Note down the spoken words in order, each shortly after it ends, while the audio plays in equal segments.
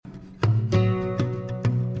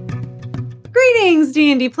Greetings,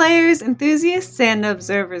 D&D players, enthusiasts, and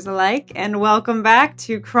observers alike, and welcome back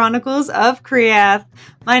to Chronicles of Kriath.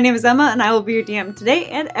 My name is Emma, and I will be your DM today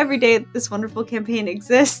and every day that this wonderful campaign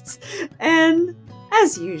exists. And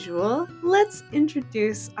as usual, let's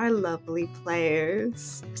introduce our lovely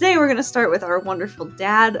players. Today we're going to start with our wonderful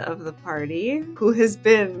dad of the party, who has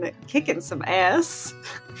been kicking some ass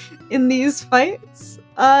in these fights,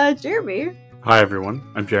 Jeremy. Hi everyone,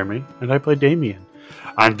 I'm Jeremy, and I play Damien.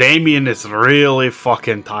 And Damien is really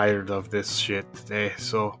fucking tired of this shit today,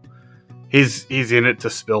 so he's in it to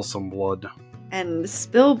spill some blood. And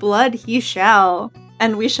spill blood he shall.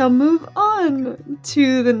 And we shall move on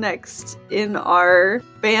to the next in our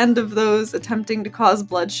band of those attempting to cause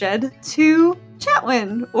bloodshed, to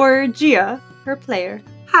Chatwin, or Gia, her player.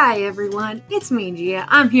 Hi everyone, it's me, Gia.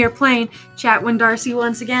 I'm here playing Chatwin Darcy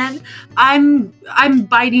once again. I'm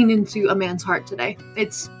biting into a man's heart today.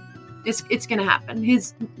 It's gonna happen.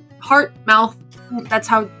 His heart, mouth, that's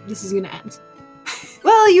how this is gonna end.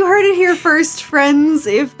 Well, you heard it here first, friends.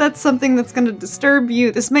 If that's something that's gonna disturb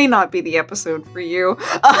you, this may not be the episode for you.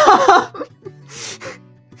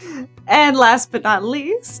 And last but not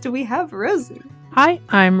least, we have Rosie. Hi,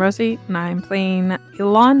 I'm Rosie, and I'm playing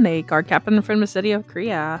Elon, a guard captain from the city of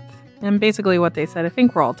Kriath. And basically what they said, I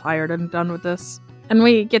think we're all tired and done with this. And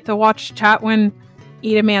we get to watch Chatwin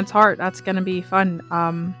eat a man's heart. That's gonna be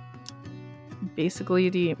fun. Basically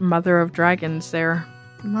the mother of dragons there.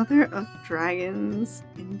 Mother of dragons,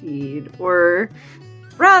 indeed. Or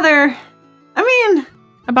rather, I mean...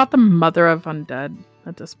 about the mother of undead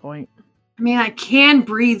at this point. I mean, I can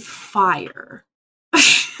breathe fire.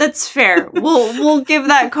 That's fair. We'll give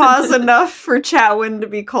that cause enough for Chatwin to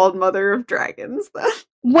be called Mother of Dragons, then.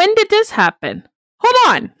 When did this happen?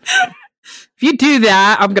 Hold on! If you do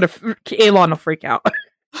that, Elon will freak out.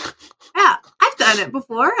 Yeah, I've done it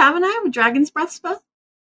before, haven't I? With Dragon's Breath spell.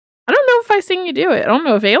 I don't know if I've seen you do it. I don't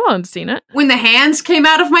know if Elon's seen it. When the hands came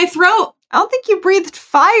out of my throat. I don't think you breathed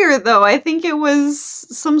fire, though. I think it was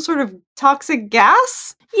some sort of toxic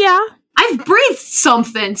gas. Yeah. I've breathed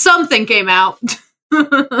something. Something came out.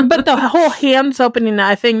 But the whole hands opening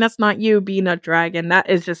that thing, that's not you being a dragon. That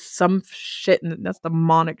is just some shit. That's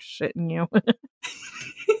demonic shit in you.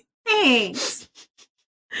 Thanks.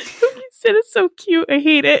 You said it's so cute. I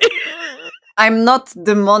hate it. I'm not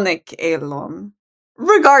demonic, Elon.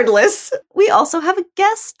 Regardless, we also have a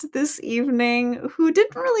guest this evening who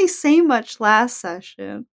didn't really say much last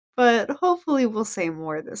session, but hopefully we'll say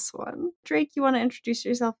more this one. Drake, you want to introduce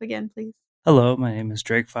yourself again, please? Hello, my name is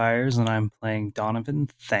Drake Fires, and I'm playing Donovan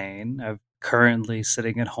Thane. I'm currently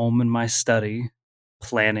sitting at home in my study,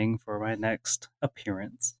 planning for my next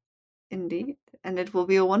appearance. Indeed, and it will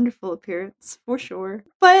be a wonderful appearance, for sure.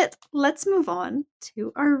 But let's move on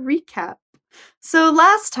to our recap. So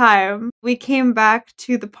last time, we came back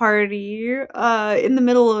to the party in the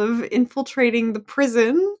middle of infiltrating the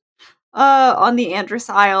prison on the Andrus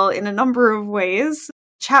Isle in a number of ways.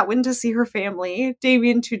 Chatwin to see her family,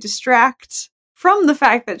 Damien to distract from the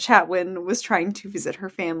fact that Chatwin was trying to visit her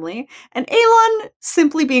family, and Elon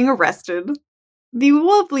simply being arrested. The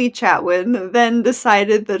lovely Chatwin then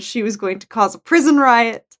decided that she was going to cause a prison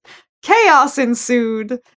riot. Chaos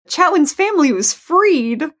ensued. Chatwin's family was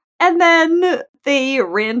freed, and then they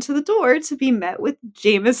ran to the door to be met with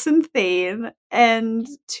Jameson Thane and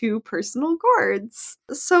two personal guards.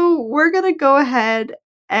 So we're gonna go ahead,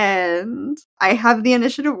 and I have the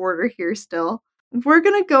initiative order here still. We're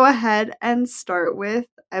gonna go ahead and start with,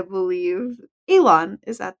 I believe, Elon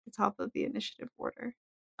is at the top of the initiative order.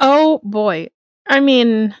 Oh boy. I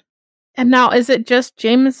mean, and now is it just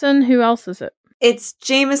Jameson? Who else is it? It's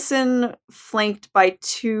Jameson flanked by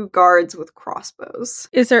two guards with crossbows.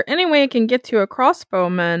 Is there any way I can get to a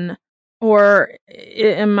crossbowman, or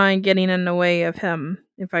am I getting in the way of him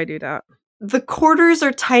if I do that? The quarters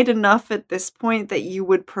are tight enough at this point that you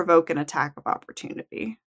would provoke an attack of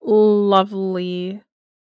opportunity. Lovely.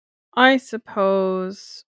 I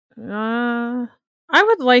suppose I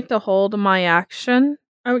would like to hold my action.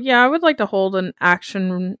 Oh yeah, I would like to hold an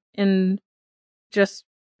action and just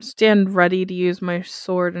stand ready to use my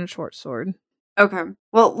sword and short sword. Okay.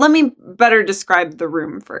 Well, let me better describe the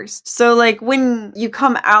room first. So, like, when you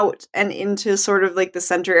come out and into sort of like the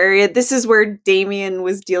center area, this is where Damien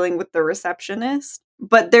was dealing with the receptionist.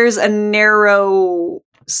 But there's a narrow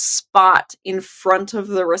spot in front of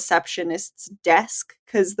the receptionist's desk,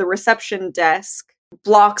 because the reception desk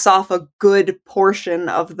blocks off a good portion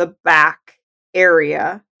of the back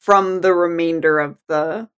area from the remainder of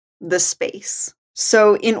the space.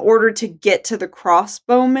 So in order to get to the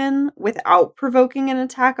crossbowman without provoking an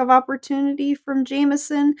attack of opportunity from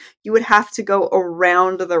Jameson, you would have to go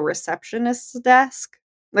around the receptionist's desk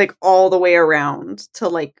like all the way around to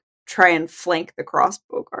like try and flank the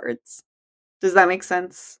crossbow guards. Does that make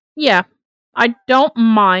sense? Yeah, I don't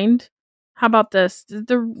mind. How about this?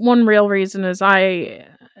 The one real reason is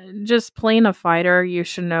just playing a fighter, you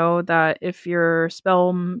should know that if your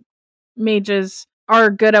spell mages are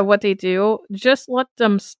good at what they do, just let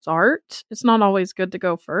them start. It's not always good to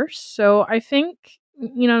go first. So I think,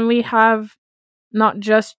 we have not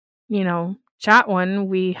just, Chatwin,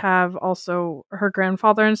 we have also her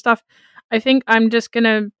grandfather and stuff. I think I'm just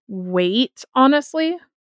gonna wait, honestly,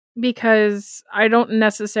 because I don't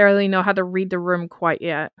necessarily know how to read the room quite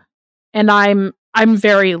yet. And I'm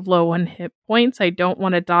very low on hit points. I don't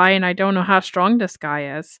want to die, and I don't know how strong this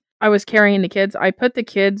guy is. I was carrying the kids. I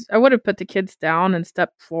would have put the kids down and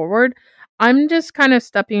stepped forward. I'm just kind of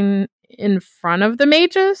stepping in front of the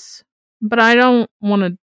mages, but I don't want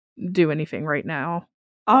to do anything right now.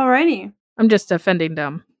 Alrighty. I'm just defending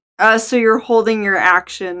them. So you're holding your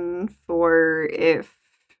action for if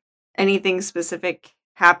anything specific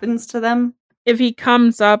happens to them? If he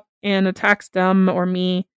comes up and attacks them or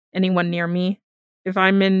me, anyone near me, if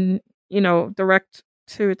I'm in, direct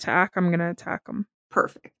to attack, I'm going to attack him.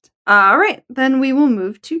 Perfect. Alright, then we will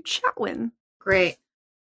move to Chatwin. Great.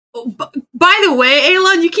 Oh, by the way,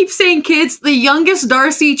 Aelon, you keep saying kids. The youngest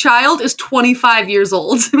Darcy child is 25 years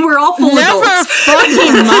old. We're all full adults. Never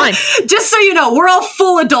fucking mind. Just so you know, we're all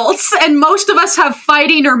full adults, and most of us have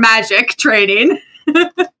fighting or magic training.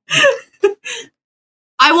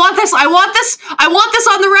 I want this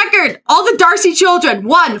on the record. All the Darcy children.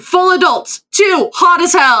 1, full adults. 2, hot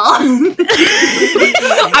as hell.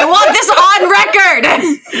 I want this on record.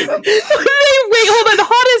 Wait, hold on.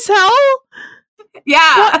 Hot as hell?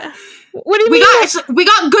 Yeah. What do you mean? We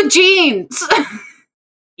got good genes.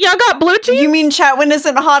 Y'all got blue jeans? You mean Chatwin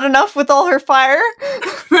isn't hot enough with all her fire?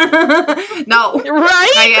 No.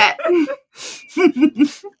 Right? Not yet.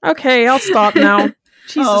 Okay, I'll stop now.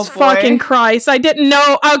 Jesus boy. fucking Christ. I didn't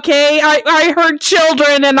know. Okay, I heard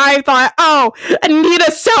children and I thought, oh,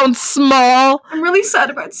 Anita sounds small. I'm really sad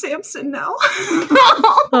about Samson now.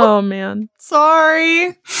 Oh, man. Sorry.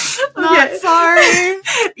 Not sorry.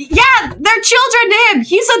 Yeah, they're children to him.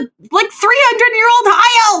 He's a 300-year-old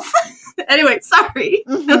high elf. Anyway, sorry.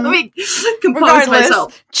 Let me compose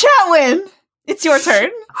myself. Chatwin, it's your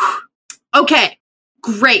turn. Okay,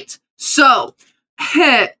 great. So,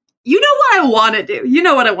 you know what I want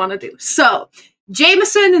to do. So,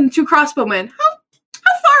 Jameson and the 2 crossbowmen, how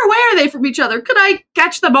far away are they from each other? Could I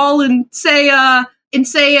catch them all in say a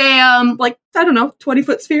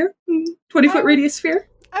 20-foot sphere? 20-foot radius sphere?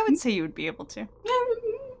 I would say you would be able to.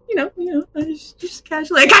 Just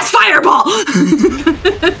casually. I cast Fireball!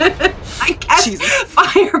 I cast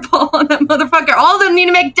Fireball on that motherfucker. All of them need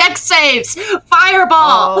to make dex saves!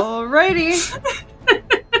 Fireball! Alrighty.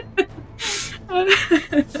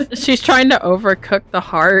 She's trying to overcook the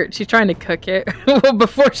heart. She's trying to cook it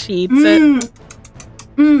before she eats it.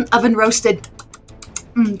 Oven roasted.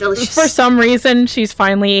 Delicious. For some reason, she's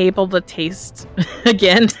finally able to taste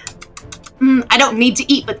again. I don't need to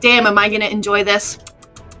eat, but damn, am I gonna enjoy this?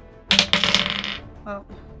 Oh.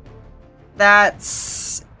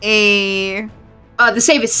 That's a... The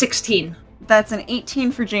save is 16. That's an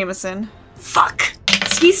 18 for Jameson. Fuck.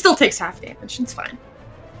 He still takes half damage. It's fine.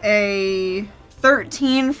 A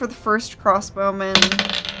 13 for the first crossbowman.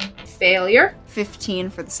 Failure. 15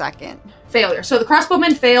 for the second. Failure. So the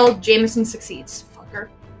crossbowman failed, Jameson succeeds. Fucker.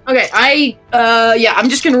 Okay, I'm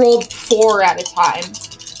just gonna roll 4 at a time.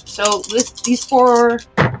 So these 4...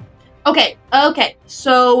 Okay.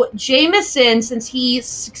 So Jameson, since he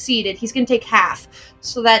succeeded, he's gonna take half.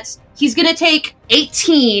 So he's gonna take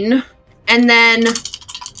 18, and then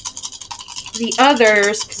the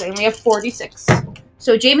others, because I only have 46.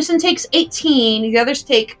 So Jameson takes 18, the others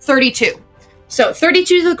take 32. So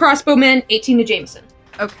 32 to the crossbowman, 18 to Jameson.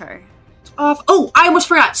 Okay. Oh, I almost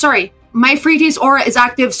forgot. Sorry. My Freety's aura is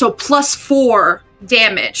active, so +4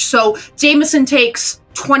 damage. So Jameson takes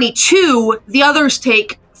 22, the others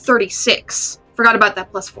take 36. Forgot about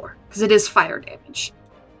that +4, because it is fire damage.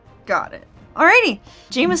 Got it. Alrighty.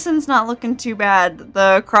 Jameson's not looking too bad.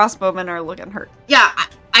 The crossbowmen are looking hurt. Yeah,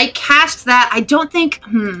 I cast that. I don't think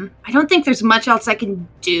there's much else I can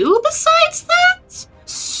do besides that.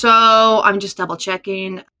 So I'm just double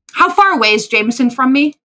checking. How far away is Jameson from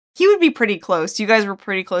me? He would be pretty close. You guys were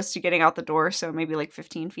pretty close to getting out the door, so maybe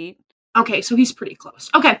 15 feet. Okay, so he's pretty close.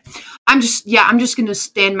 Okay. I'm just gonna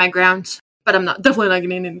stand my ground, but I'm definitely not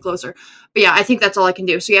getting any closer. But yeah, I think that's all I can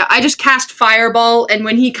do. So yeah, I just cast Fireball, and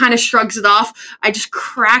when he kind of shrugs it off, I just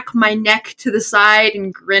crack my neck to the side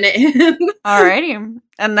and grin at him. Alrighty.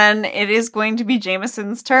 And then it is going to be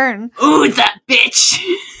Jameson's turn. Ooh, that bitch!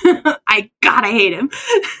 I got God, I hate him.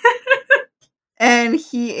 And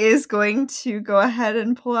he is going to go ahead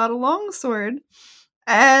and pull out a longsword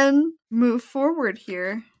and move forward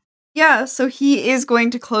here. Yeah, so he is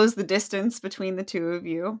going to close the distance between the two of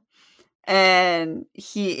you. And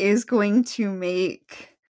he is going to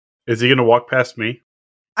make... Is he going to walk past me?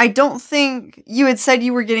 I don't think... You had said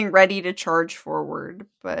you were getting ready to charge forward,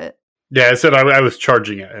 but... Yeah, I said I was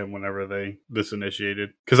charging at him whenever this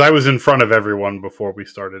initiated. Because I was in front of everyone before we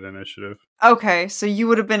started initiative. Okay, so you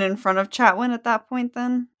would have been in front of Chatwin at that point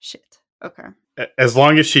then? Shit. Okay. As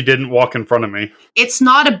long as she didn't walk in front of me. It's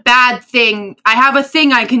not a bad thing. I have a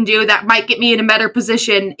thing I can do that might get me in a better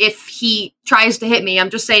position if he tries to hit me. I'm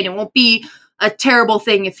just saying it won't be a terrible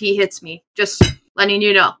thing if he hits me. Just letting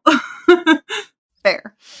you know.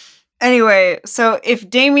 Fair. Anyway, so if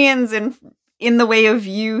Damien's in the way of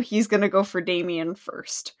you, he's gonna go for Damien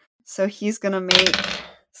first. So he's gonna make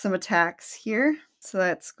some attacks here. So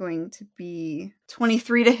that's going to be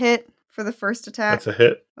 23 to hit for the first attack. That's a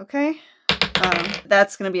hit. Okay.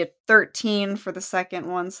 That's going to be a 13 for the second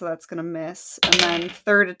one, so that's going to miss. And then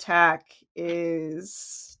third attack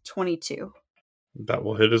is 22. That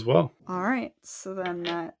will hit as well. All right, so then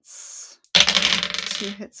that's 2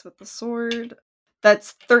 hits with the sword.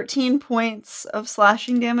 That's 13 points of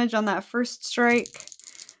slashing damage on that first strike.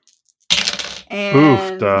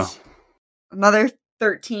 And another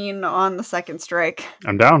 13 on the second strike.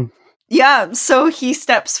 I'm down. Yeah, so he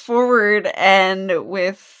steps forward and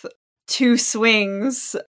with 2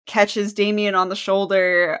 swings catches Damien on the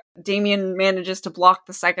shoulder. Damien manages to block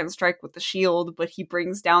the second strike with the shield, but he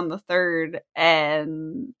brings down the third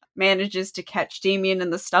and manages to catch Damien in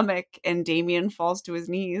the stomach, and Damien falls to his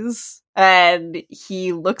knees. And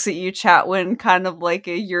he looks at you, Chatwin, kind of like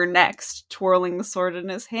a "you're next," twirling the sword in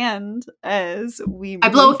his hand as I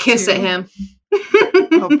blow a kiss at him.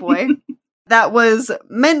 Oh boy. That was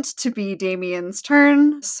meant to be Damien's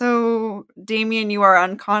turn. So, Damien, you are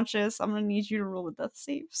unconscious. I'm going to need you to roll a death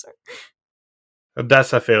save, sir.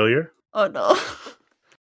 That's a failure. Oh no.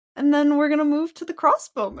 And then we're going to move to the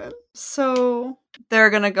crossbowmen. So, they're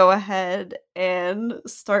going to go ahead and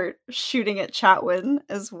start shooting at Chatwin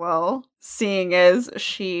as well, seeing as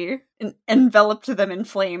she enveloped them in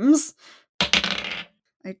flames.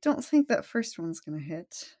 I don't think that first one's going to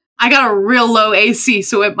hit. I got a real low AC,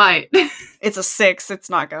 so it might. It's a 6.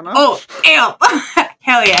 It's not gonna. Oh, amp!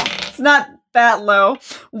 Hell yeah. It's not that low.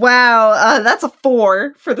 Wow, that's a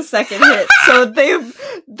 4 for the second hit. So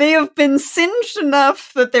they have been singed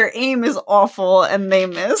enough that their aim is awful and they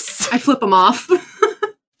miss. I flip them off.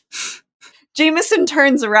 Jameson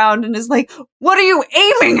turns around and is like, "What are you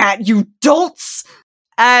aiming at, you dolts?"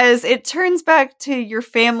 As it turns back to your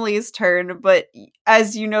family's turn, but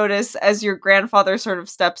as you notice, as your grandfather sort of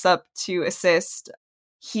steps up to assist,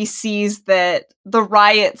 he sees that the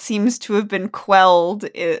riot seems to have been quelled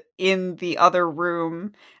in the other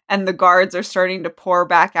room, and the guards are starting to pour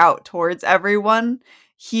back out towards everyone.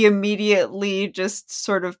 He immediately just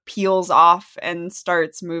sort of peels off and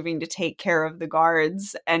starts moving to take care of the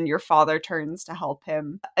guards, and your father turns to help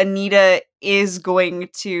him. Anita is going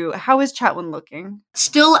to... How is Chatwin looking?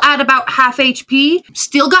 Still at about half HP.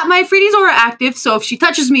 Still got my Freedy's aura active, so if she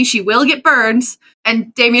touches me, she will get burns.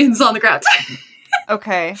 And Damien's on the ground.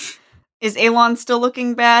 Okay. Is Elon still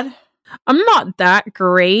looking bad? I'm not that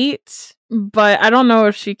great, but I don't know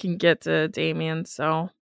if she can get to Damien,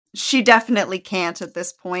 so... She definitely can't at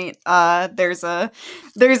this point. There's a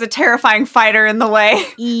terrifying fighter in the way.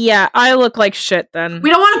 Yeah, I look like shit then. We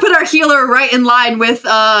don't want to put our healer right in line with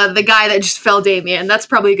the guy that just fell Damien. That's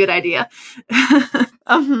probably a good idea.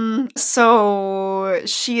 So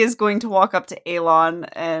she is going to walk up to Elon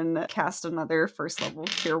and cast another first level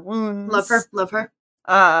Cure Wounds. Love her.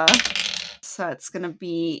 So it's gonna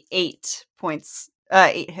be 8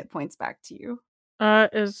 hit points back to you.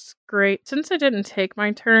 Is great. Since I didn't take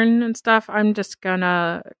my turn and stuff, I'm just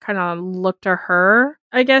gonna kind of look to her,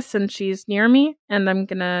 I guess, since she's near me, and I'm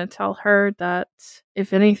gonna tell her that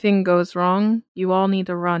if anything goes wrong, you all need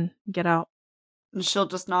to run. Get out. And she'll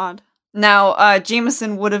just nod. Now,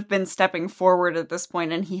 Jameson would have been stepping forward at this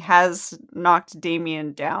point, and he has knocked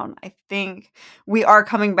Damien down. I think we are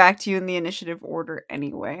coming back to you in the initiative order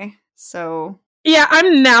anyway, so... Yeah,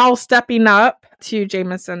 I'm now stepping up to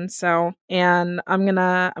Jameson, and I'm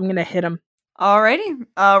gonna hit him. Alrighty,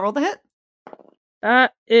 roll the hit.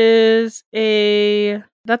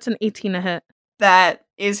 That's an 18 to hit. That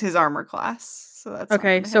is his armor class, so that's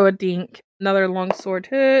okay. So a dink, another longsword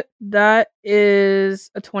hit. That is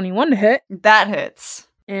a 21 to hit. That hits.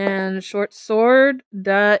 And short sword,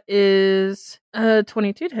 that is a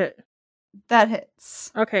 22 to hit. That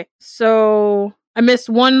hits. Okay, so I missed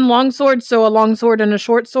one longsword, so a longsword and a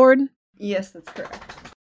short sword. Yes, that's correct.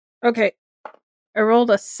 Okay. I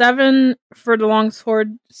rolled a 7 for the long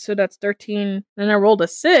sword, so that's 13. Then I rolled a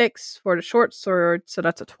 6 for the short sword, so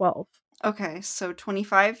that's a 12. Okay, so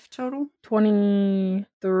 25 total?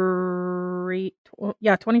 23.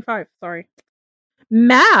 25. Sorry.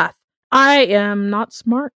 Math! I am not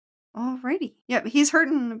smart. Alrighty. Yep, he's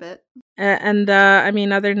hurting a bit.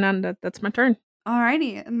 Other than that, that's my turn.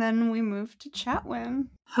 Alrighty, and then we move to Chatwin.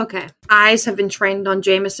 Okay. Eyes have been trained on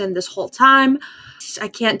Jameson this whole time. I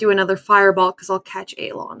can't do another fireball because I'll catch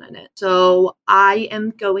Alon in it. So I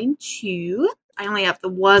am going to. I only have the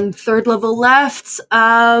 1 third level left.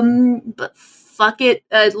 But fuck it.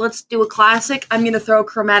 Let's do a classic. I'm going to throw a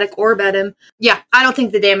chromatic orb at him. Yeah, I don't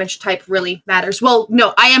think the damage type really matters. Well,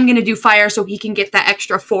 no, I am going to do fire so he can get that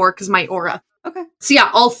extra 4 because my aura. Okay. So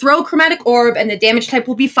yeah, I'll throw chromatic orb and the damage type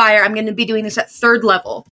will be fire. I'm going to be doing this at 3rd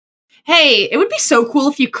level. Hey, it would be so cool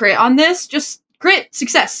if you crit on this. Just crit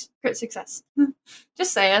success. Crit success.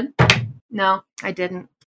 Just saying. No, I didn't.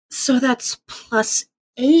 So that's +8.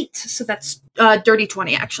 So that's dirty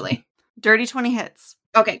 20, actually. Dirty 20 hits.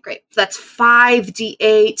 Okay, great. That's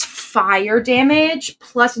 5d8 fire damage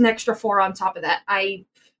plus an extra 4 on top of that. I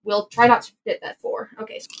will try not to forget that 4.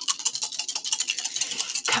 Okay.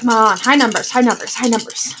 Come on. High numbers, high numbers, high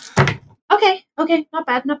numbers. Okay, not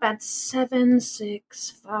bad, not bad. 7,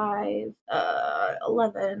 6, 5,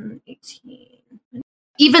 11, 18.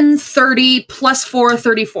 Even 30 plus 4,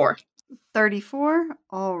 34. 34?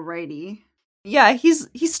 Alrighty. Yeah, he's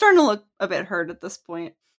starting to look a bit hurt at this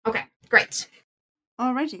point. Okay, great.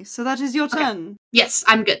 Alrighty, so that is your turn. Yes,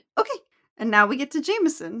 I'm good. Okay, and now we get to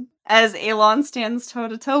Jameson. As Alon stands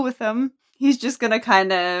toe-to-toe with him, he's just gonna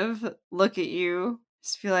kind of look at you,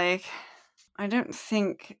 just be like, I don't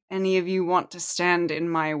think any of you want to stand in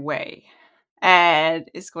my way. And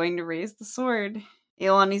is going to raise the sword.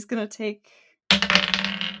 Alon, he's gonna take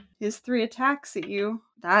his 3 attacks at you.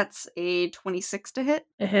 That's a 26 to hit.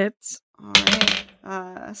 It hits.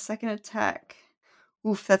 Alright, second attack.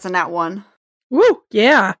 Oof, that's a nat 1. Woo!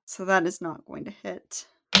 Yeah! So that is not going to hit.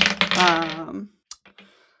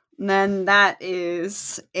 Then that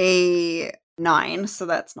is a 9, so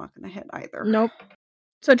that's not going to hit either. Nope.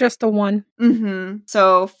 So just a 1. Mm-hmm.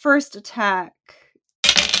 So first attack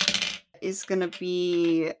is going to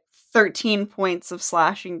be 13 points of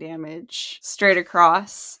slashing damage straight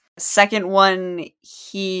across. Second one,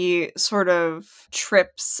 he sort of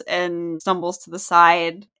trips and stumbles to the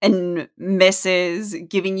side and misses,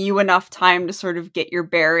 giving you enough time to sort of get your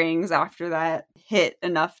bearings after that hit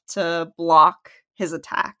enough to block his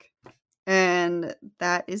attack. And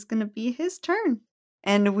that is going to be his turn.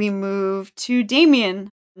 And we move to Damien.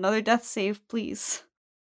 Another death save, please.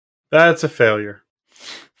 That's a failure.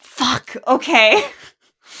 Fuck, okay.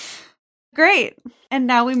 Great. And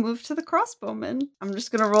now we move to the crossbowmen. I'm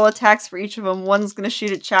just going to roll attacks for each of them. One's going to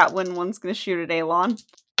shoot at Chatwin, one's going to shoot at Alon.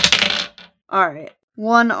 Alright.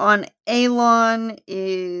 One on Alon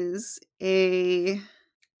is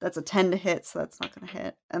that's a 10 to hit, so that's not going to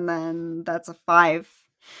hit. And then that's a 5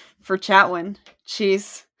 for Chatwin.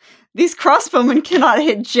 Jeez. These crossbowmen cannot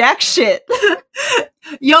hit jack shit.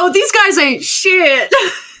 Yo, these guys ain't shit.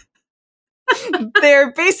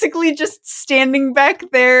 They're basically just standing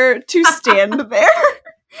back there to stand there.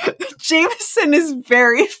 Jameson is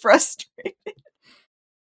very frustrated.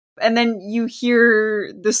 And then you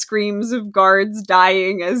hear the screams of guards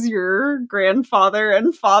dying as your grandfather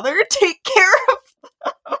and father take care of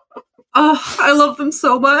them. Oh, I love them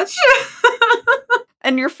so much.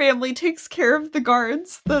 And your family takes care of the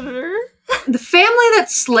guards that are... The family that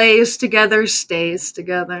slays together stays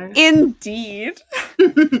together. Indeed.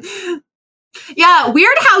 Yeah,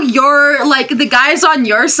 weird how you're, like, the guys on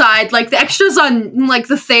your side, like, the extras on, like,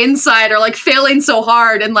 the Thane side are, like, failing so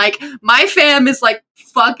hard, and, like, my fam is, like,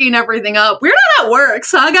 fucking everything up. Weird how that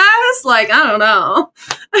works, huh, guys? Like, I don't know.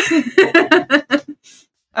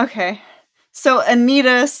 Okay. So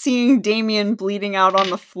Anita, seeing Damien bleeding out on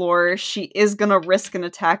the floor, she is gonna risk an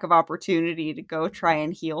attack of opportunity to go try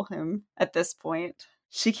and heal him at this point.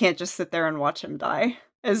 She can't just sit there and watch him die,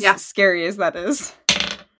 as scary as that is.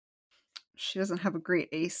 She doesn't have a great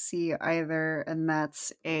AC either, and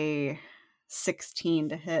that's a 16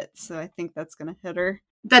 to hit, so I think that's gonna hit her.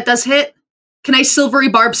 That does hit. Can I silvery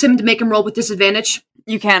barbs him to make him roll with disadvantage?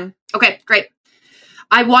 You can. Okay, great.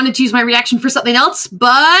 I wanted to use my reaction for something else,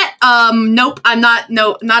 but nope, not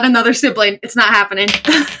another sibling. It's not happening.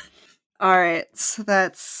 Alright, so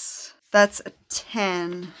that's a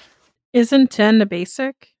 10. Isn't 10 the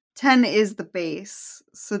basic? 10 is the base,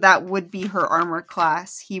 so that would be her armor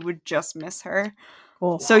class. He would just miss her.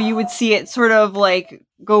 Cool. So you would see it sort of like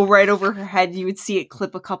go right over her head. You would see it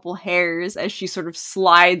clip a couple hairs as she sort of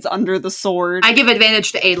slides under the sword. I give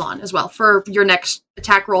advantage to Elon as well for your next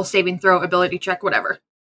attack roll, saving throw, ability check, whatever.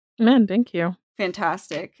 Man, thank you.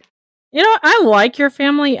 Fantastic. You know, I like your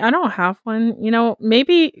family. I don't have one. You know,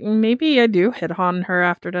 maybe I do hit on her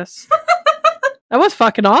after this. That was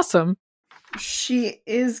fucking awesome. She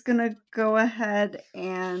is gonna go ahead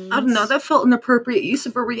and... I don't know, that felt an appropriate use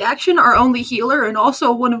of a reaction. Our only healer and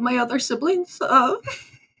also one of my other siblings.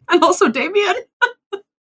 And also Damien.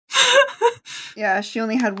 Yeah, she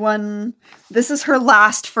only had one. This is her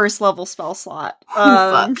last first level spell slot.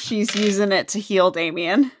 Fuck. She's using it to heal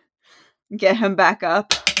Damien. Get him back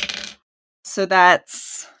up. So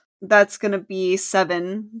that's gonna be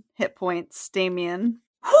 7 hit points, Damien.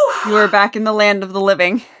 You are back in the land of the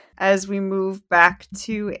living as we move back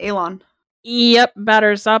to Elon. Yep,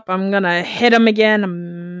 batter's up. I'm gonna hit him again.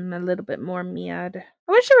 I'm a little bit more mad.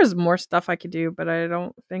 I wish there was more stuff I could do, but I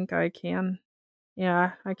don't think I can.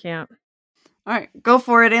 Yeah, I can't. Alright, go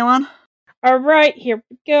for it, Elon. Alright, here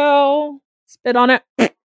we go. Spit on it.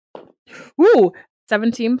 Ooh,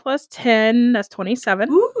 17 plus 10. That's 27.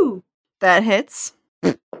 Ooh. That hits.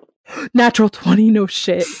 Natural 20, no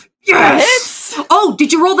shit. Yes! Oh,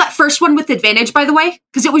 did you roll that first one with advantage, by the way?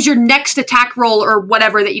 Because it was your next attack roll or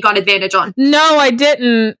whatever that you got advantage on. No, I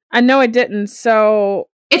didn't. I know I didn't, so...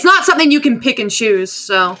 It's not something you can pick and choose,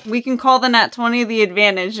 so... We can call the nat 20 the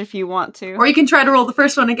advantage if you want to. Or you can try to roll the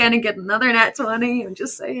first one again and get another nat 20. I'm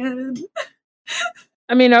just saying.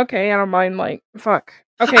 I mean, okay, I don't mind, like, fuck.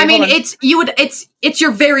 Okay, I mean, hold on. it's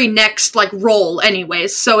your very next, like, roll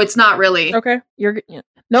anyways, so it's not really... Okay,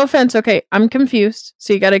 no offense, okay, I'm confused,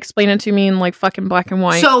 so you gotta explain it to me in, like, fucking black and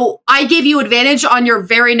white. So, I gave you advantage on your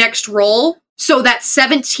very next roll, so that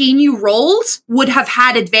 17 you rolled would have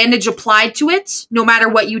had advantage applied to it, no matter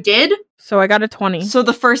what you did. So I got a 20. So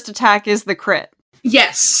the first attack is the crit.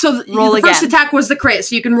 Yes, so Roll the first again. attack was the crit,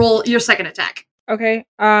 so you can roll your second attack. Okay,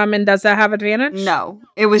 and does that have advantage? No,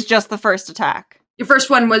 it was just the first attack. Your first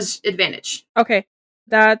one was advantage. Okay,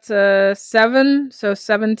 that's a 7, so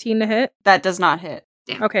 17 to hit. That does not hit.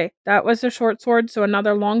 Okay, that was a short sword, so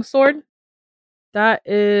another long sword. That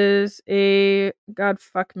is a... God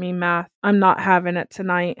fuck me, math. I'm not having it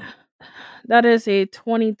tonight. That is a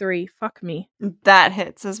 23. Fuck me. That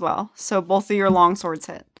hits as well. So both of your long swords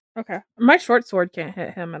hit. Okay. My short sword can't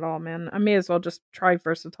hit him at all, man. I may as well just try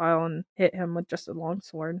versatile and hit him with just a long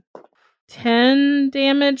sword. 10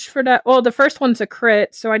 damage for that. Well, the first one's a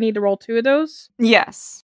crit, so I need to roll 2 of those.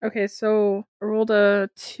 Yes. Okay, so I rolled a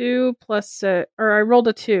 2 plus 6, or I rolled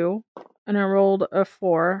a 2, and I rolled a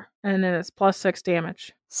 4, and then it's plus 6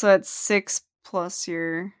 damage. So that's 6 plus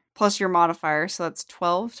your modifier, so that's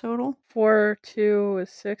 12 total. 4, 2 is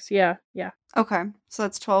 6. Yeah. Okay, so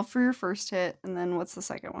that's 12 for your first hit, and then what's the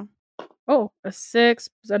second one? Oh, a 6,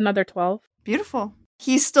 another 12. Beautiful.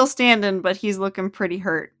 He's still standing, but he's looking pretty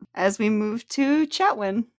hurt. As we move to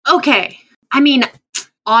Chatwin. Okay. I mean,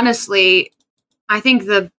 honestly, I think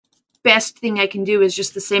the best thing I can do is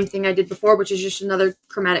just the same thing I did before, which is just another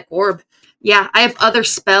chromatic orb. Yeah, I have other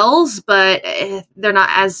spells, but they're not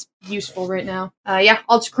as useful right now.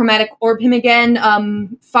 I'll just chromatic orb him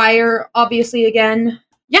again. Fire, obviously, again.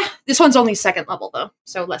 Yeah, this one's only 2nd level, though,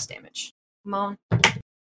 so less damage. Come on.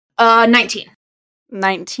 19.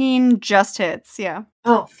 19 just hits, yeah.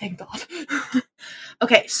 Oh, thank God.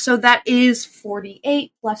 Okay, so that is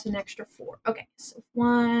 48 plus an extra 4. Okay, so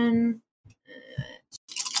 1...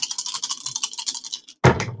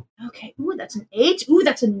 Okay, ooh, that's an 8. Ooh,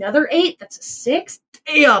 that's another 8. That's a 6.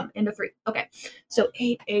 Damn! And a 3. Okay, so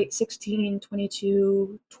 8, 16,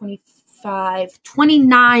 22, 25,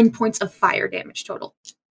 29 points of fire damage total.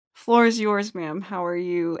 Floor is yours, ma'am. How are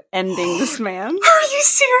you ending this man? Are you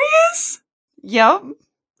serious? Yep.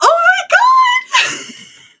 Oh my God!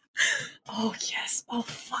 Oh, yes. Oh,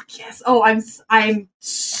 fuck yes. Oh, I'm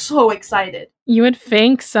so excited. You would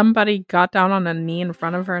think somebody got down on a knee in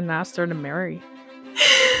front of her and asked her to marry.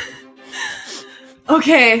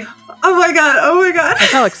 Okay. Oh my God.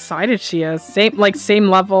 That's how excited she is. Same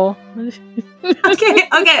level. Okay.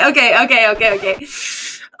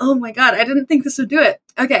 Oh my God, I didn't think this would do it.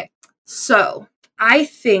 Okay, so I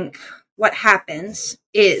think what happens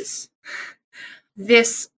is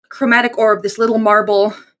this chromatic orb, this little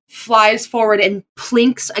marble, flies forward and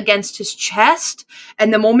plinks against his chest,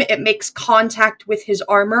 and the moment it makes contact with his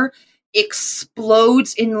armor,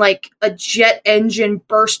 explodes in like a jet engine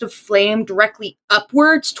burst of flame directly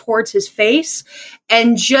upwards towards his face,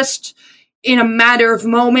 and just in a matter of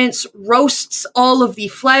moments, roasts all of the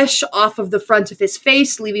flesh off of the front of his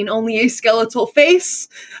face, leaving only a skeletal face.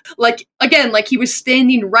 Like, again, like he was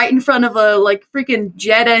standing right in front of a, like, freaking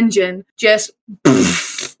jet engine. Just,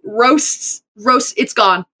 roasts, it's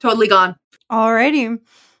gone. Totally gone. Alrighty.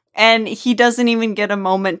 And he doesn't even get a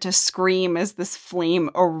moment to scream as this flame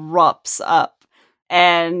erupts up.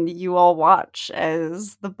 And you all watch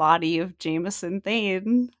as the body of Jameson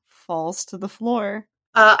Thane falls to the floor.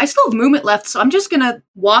 I still have movement left, so I'm just gonna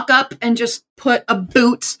walk up and just put a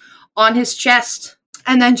boot on his chest,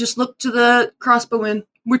 and then just look to the crossbowman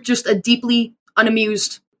with just a deeply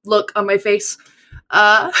unamused look on my face.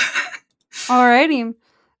 Alrighty.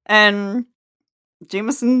 And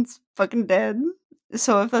Jameson's fucking dead.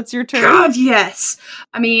 So if that's your turn. God, yes.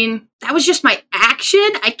 I mean, that was just my action.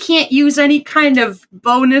 I can't use any kind of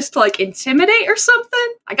bonus to, like, intimidate or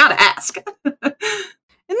something. I gotta ask.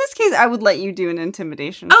 In this case, I would let you do an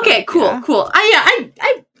intimidation. Okay, check, cool, yeah. cool.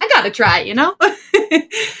 I gotta try, you know?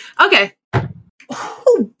 Okay.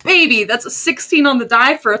 Oh, baby, that's a 16 on the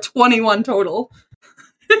die for a 21 total.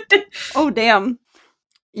 Oh, damn.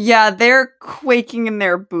 Yeah, they're quaking in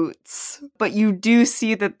their boots, but you do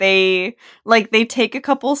see that they take a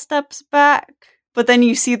couple steps back, but then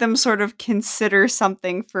you see them sort of consider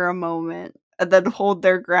something for a moment and then hold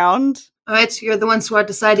their ground. Alright, so you're the ones who are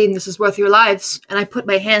deciding this is worth your lives, and I put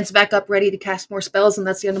my hands back up ready to cast more spells, and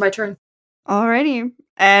that's the end of my turn. Alrighty,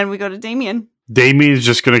 and we go to Damien. Damien's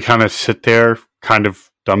just going to kind of sit there, kind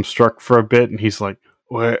of dumbstruck for a bit, and he's like,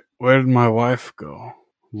 where did my wife go?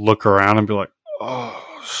 Look around and be like, oh,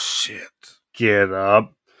 shit. Get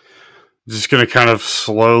up. Just going to kind of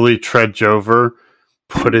slowly trudge over,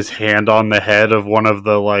 put his hand on the head of one of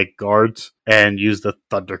the, like, guards, and use the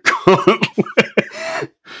Thunder Gauntlet.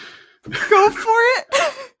 Go for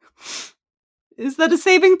it! Is that a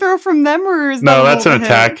saving throw from them, or is that No, that's an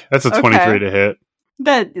attack. Hit? That's a 23 to hit.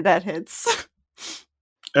 That hits.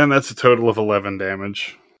 And that's a total of 11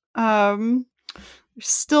 damage.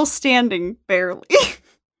 Still standing, barely.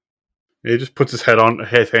 He just puts his hand on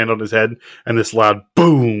his head, and this loud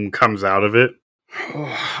boom comes out of it.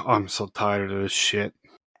 Oh, I'm so tired of this shit.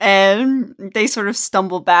 And they sort of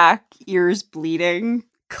stumble back, ears bleeding,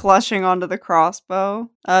 clutching onto the crossbow.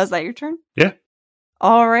 Is that your turn? Yeah.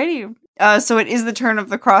 Alrighty. So it is the turn of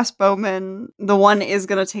the crossbowman. The one is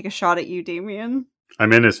going to take a shot at you, Damien.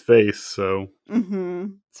 I'm in his face, so... Mm-hmm.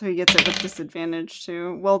 So he gets it with disadvantage,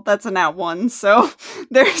 too. Well, that's a nat 1, so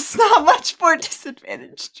there's not much more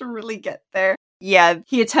disadvantage to really get there. Yeah,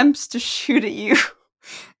 he attempts to shoot at you,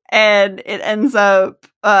 and it ends up...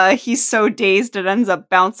 he's so dazed, it ends up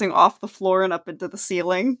bouncing off the floor and up into the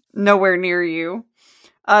ceiling. Nowhere near you.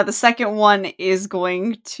 The second one is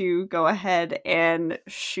going to go ahead and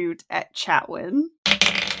shoot at Chatwin.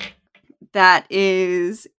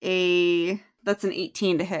 That's an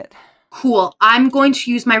 18 to hit. Cool. I'm going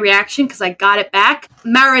to use my reaction because I got it back.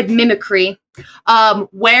 Marad Mimicry.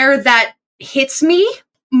 Where that hits me,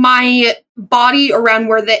 my body around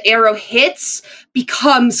where the arrow hits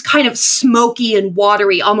becomes kind of smoky and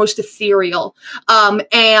watery, almost ethereal.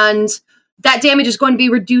 And that damage is going to be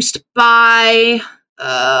reduced by...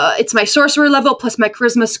 it's my sorcerer level plus my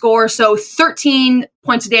charisma score, so 13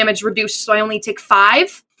 points of damage reduced, so I only take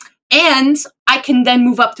 5. And I can then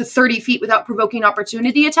move up to 30 feet without provoking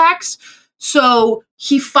opportunity attacks. So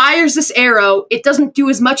he fires this arrow, it doesn't do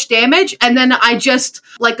as much damage, and then I just,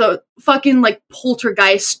 like a fucking, like,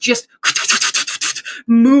 poltergeist, just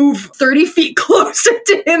move 30 feet closer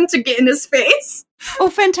to him to get in his face. Oh,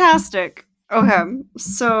 fantastic. Okay,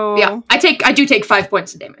 so... Yeah, I do take 5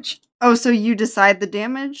 points of damage. Oh, so you decide the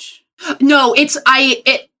damage? No,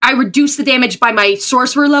 I reduce the damage by my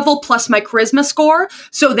sorcerer level plus my charisma score.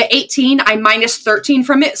 So the 18, I minus 13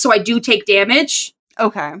 from it, so I do take damage.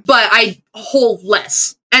 Okay. But I hold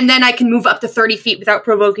less. And then I can move up to 30 feet without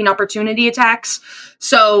provoking opportunity attacks.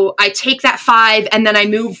 So I take that 5, and then I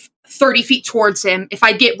move 30 feet towards him. If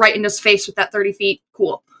I get right in his face with that 30 feet,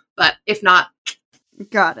 cool. But if not...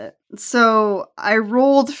 Got it. So I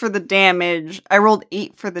rolled for the damage. I rolled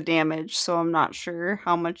 8 for the damage, so I'm not sure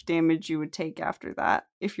how much damage you would take after that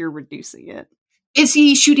if you're reducing it. Is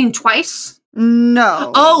he shooting twice?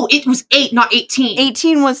 No. Oh, it was 8, not 18.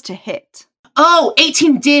 18 was to hit. Oh,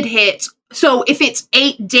 18 did hit. So if it's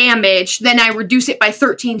 8 damage, then I reduce it by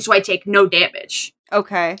 13, so I take no damage.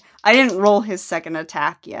 Okay. I didn't roll his second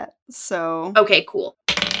attack yet, so... Okay, cool.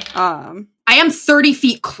 I am 30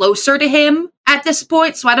 feet closer to him at this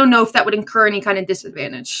point, so I don't know if that would incur any kind of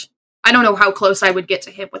disadvantage. I don't know how close I would get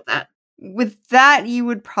to him with that. With that, you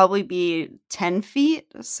would probably be 10 feet,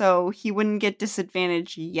 so he wouldn't get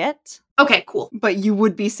disadvantage yet. Okay, cool. But you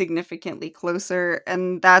would be significantly closer,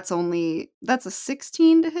 and that's a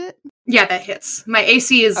 16 to hit? Yeah, that hits. My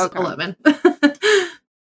AC is Okay. 11.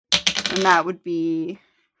 And that would be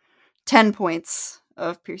 10 points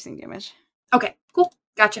of piercing damage. Okay, cool.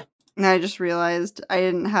 Gotcha. And I just realized I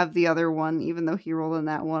didn't have the other one, even though he rolled in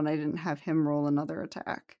that one, I didn't have him roll another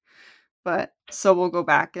attack. But, so we'll go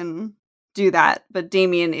back and do that, but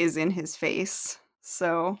Damien is in his face.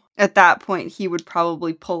 So, at that point, he would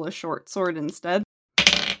probably pull a short sword instead.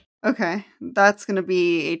 Okay, that's gonna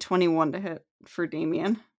be a 21 to hit for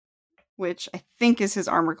Damien, which I think is his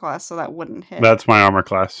armor class, so that wouldn't hit. That's my armor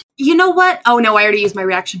class. You know what? Oh no, I already used my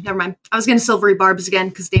reaction. Never mind. I was gonna silvery barbs again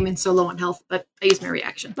because Damien's so low on health, but I used my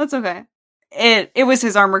reaction. That's okay. It was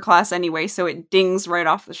his armor class anyway, so it dings right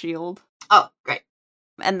off the shield. Oh, great.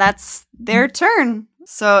 And that's their turn.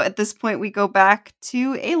 So at this point, we go back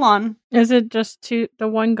to Alon. Is it just the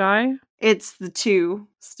one guy? It's the two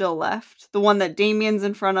still left. The one that Damien's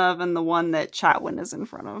in front of and the one that Chatwin is in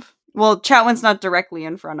front of. Well, Chatwin's not directly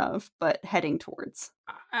in front of, but heading towards.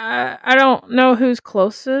 I don't know who's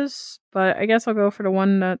closest, but I guess I'll go for the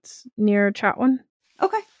one that's near Chatwin.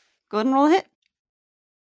 Okay. Go ahead and roll a hit.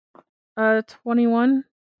 21.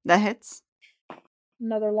 That hits.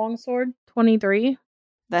 Another longsword. 23.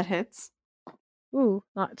 That hits. Ooh,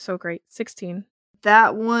 not so great. 16.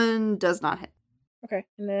 That one does not hit. Okay.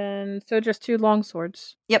 And then, so just 2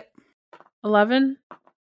 longswords. Yep. 11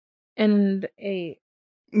 and 8.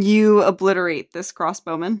 You obliterate this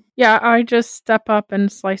crossbowman. Yeah, I just step up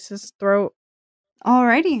and slice his throat.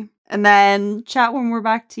 Alrighty. And then, Chatwin, we're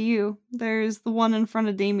back to you. There's the one in front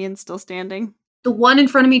of Damien still standing. The one in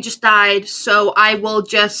front of me just died, so I will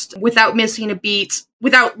just, without missing a beat,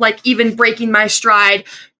 without even breaking my stride,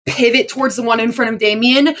 pivot towards the one in front of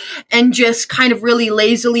Damien and just kind of really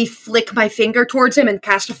lazily flick my finger towards him and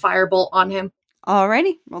cast a firebolt on him.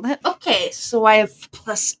 Alrighty, roll the hit. Okay, so I have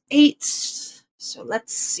 +8. So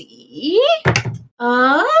let's see.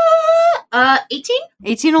 18?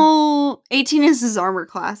 18 is his armor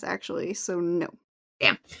class, actually, so no.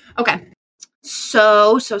 Damn. Okay.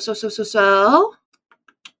 So.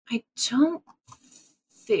 I don't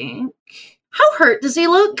think. How hurt does he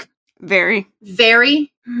look? Very.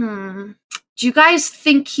 Very. Do you guys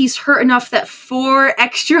think he's hurt enough that 4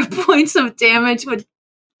 extra points of damage would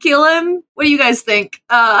kill him? What do you guys think?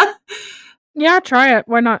 Yeah, try it.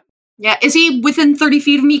 Why not? Yeah. Is he within 30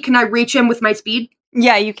 feet of me? Can I reach him with my speed?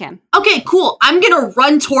 Yeah, you can. Okay, cool. I'm gonna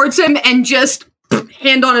run towards him and just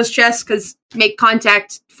hand on his chest, because make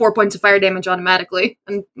contact, 4 points of fire damage automatically.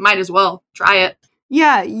 And might as well. Try it.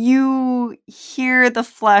 Yeah, you hear the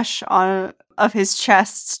flesh of his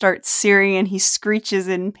chest start searing and he screeches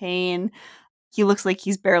in pain. He looks like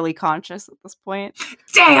he's barely conscious at this point.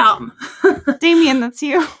 Damn! Damien, that's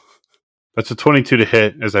you. That's a 22 to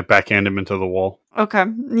hit as I backhand him into the wall. Okay.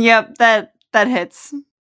 Yep, that hits.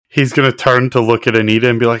 He's going to turn to look at Anita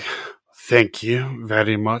and be like, thank you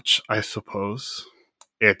very much, I suppose.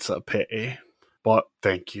 It's a pity, but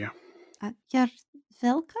thank you. You're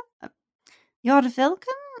welcome? You're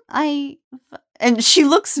welcome? And she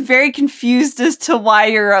looks very confused as to why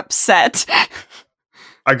you're upset.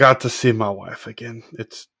 I got to see my wife again.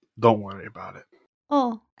 Don't worry about it.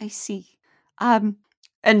 Oh, I see. And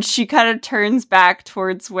she kind of turns back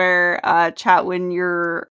towards where Chatwin,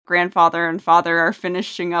 your grandfather and father, are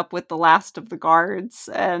finishing up with the last of the guards.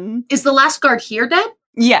 And Is the last guard here dead?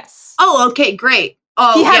 yes. Oh, okay, great.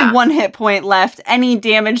 Oh, he had yeah. 1 hit point left. Any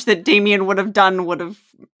damage that Damien would have done would have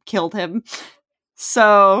killed him.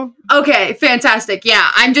 So Okay, fantastic. Yeah,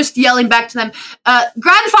 I'm just yelling back to them.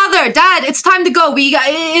 Grandfather, Dad, it's time to go. We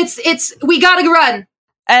gotta run.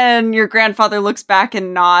 And your grandfather looks back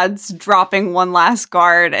and nods, dropping one last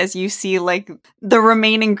guard as you see, the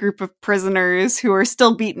remaining group of prisoners who are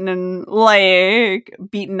still beaten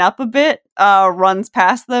up a bit, runs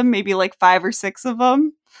past them. Maybe 5 or 6 of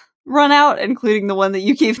them run out, including the one that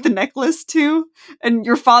you gave the necklace to. And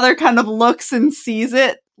your father kind of looks and sees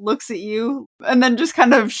it, looks at you, and then just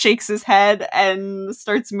kind of shakes his head and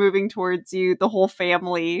starts moving towards you, the whole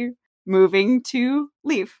family moving to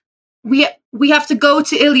leave. We have to go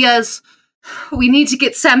to Ilya's. We need to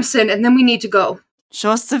get Samson, and then we need to go.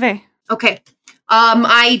 Show us the way. Okay.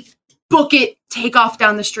 I book it, take off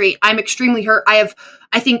down the street. I'm extremely hurt. I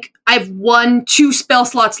think I have 2 spell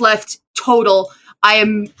slots left total.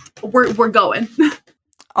 We're going.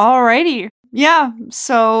 Alrighty. Yeah,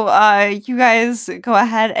 so you guys go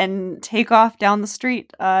ahead and take off down the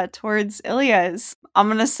street towards Ilya's. I'm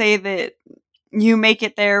gonna say that you make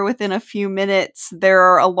it there within a few minutes. There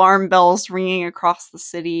are alarm bells ringing across the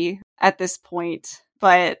city at this point,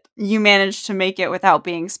 but you manage to make it without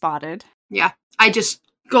being spotted. Yeah, I just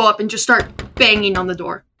go up and just start banging on the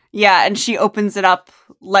door. Yeah, and she opens it up,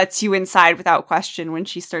 lets you inside without question when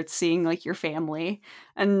she starts seeing, like, your family.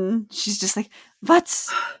 And she's just like, What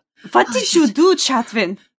did you do,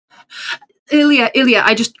 Chatwin? Ilya,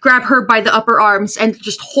 I just grab her by the upper arms and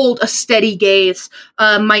just hold a steady gaze.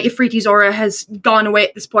 My Ifriti's aura has gone away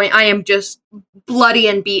at this point. I am just bloody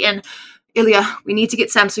and beaten. Ilya, we need to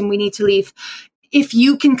get Samson. We need to leave. If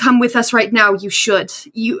you can come with us right now, you should.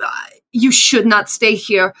 You should not stay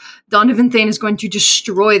here. Donovan Thane is going to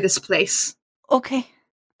destroy this place. Okay.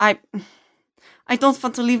 I don't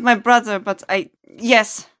want to leave my brother, but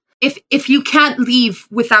yes. If you can't leave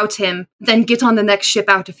without him, then get on the next ship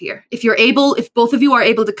out of here. If both of you are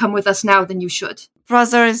able to come with us now, then you should.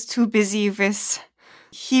 Brother is too busy with...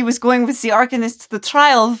 He was going with the Arcanist to the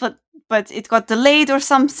trial, but it got delayed or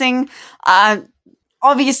something.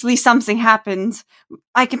 Obviously something happened.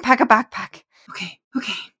 I can pack a backpack. Okay.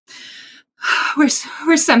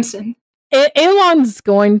 Where's Samson? Elon's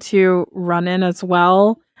going to run in as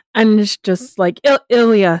well, and it's just like,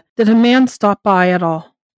 Ilya, did a man stop by at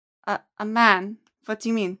all? A man? What do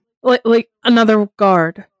you mean? Like another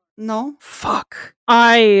guard? No. Fuck.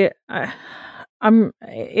 Elon's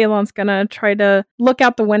gonna try to look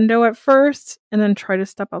out the window at first, and then try to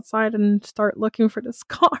step outside and start looking for this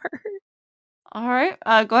car. All right.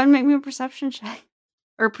 Go ahead and make me a perception check.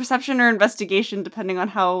 Or perception or investigation, depending on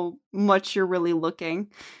how much you're really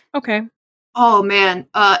looking. Okay. Oh man,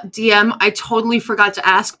 DM, I totally forgot to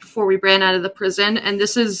ask before we ran out of the prison, and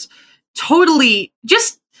this is totally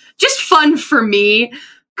just fun for me.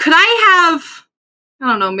 Could I have, I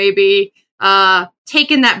don't know, maybe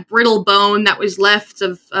taken that brittle bone that was left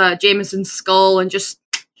of Jameson's skull and just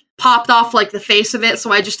popped off like the face of it,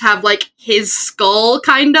 so I just have like his skull,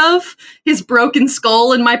 kind of his broken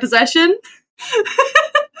skull in my possession? Is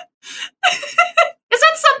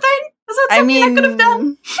that something I could have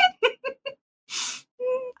done?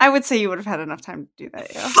 I would say you would have had enough time to do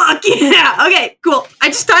that, yeah. Fuck yeah! Okay, cool. I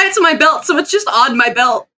just tie it to my belt, so it's just on my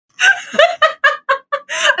belt.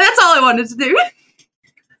 That's all I wanted to do.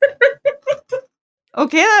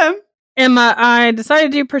 Okay, then. Emma, I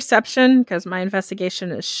decided to do perception because my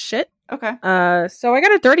investigation is shit. Okay. So I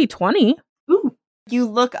got a dirty 20. Ooh. You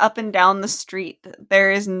look up and down the street.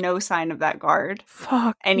 There is no sign of that guard.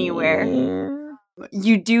 Fuck. Anywhere. Me.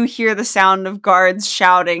 You do hear the sound of guards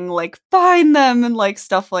shouting, like, find them, and, like,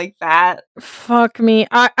 stuff like that. Fuck me.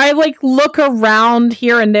 I like, look around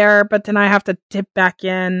here and there, but then I have to dip back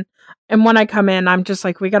in. And when I come in, I'm just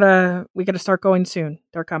like, we gotta start going soon.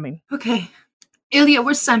 They're coming. Okay. Ilya,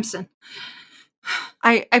 where's Samson?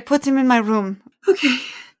 I put him in my room. Okay.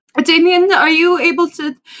 Damien, are you able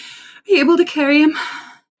to carry him?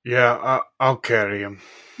 Yeah, I'll carry him.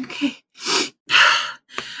 Okay.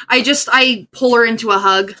 I pull her into a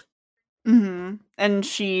hug. Mm-hmm. And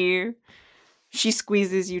she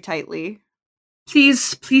squeezes you tightly.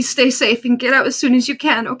 Please stay safe and get out as soon as you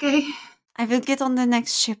can, okay? I will get on the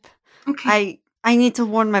next ship. Okay. I need to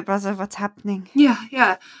warn my brother what's happening.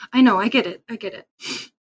 Yeah. I know, I get it.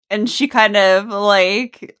 And she kind of,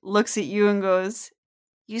 like, looks at you and goes,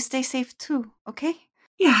 you stay safe too, okay?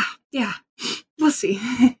 Yeah. We'll see.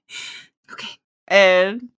 Okay.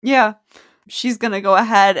 And, yeah, she's gonna go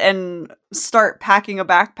ahead and start packing a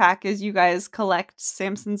backpack as you guys collect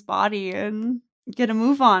Samson's body and get a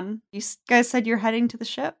move on. You guys said you're heading to the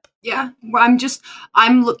ship? Yeah,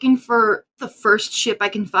 I'm looking for the first ship I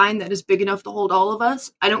can find that is big enough to hold all of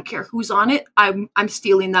us. I don't care who's on it. I'm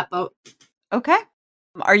stealing that boat. Okay.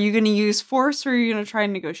 Are you going to use force, or are you going to try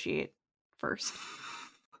and negotiate first?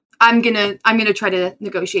 I'm gonna try to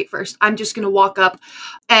negotiate first. I'm just gonna walk up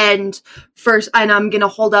and I'm gonna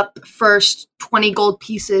hold up first 20 gold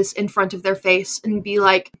pieces in front of their face and be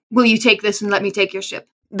like, will you take this and let me take your ship?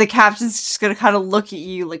 The captain's just going to kind of look at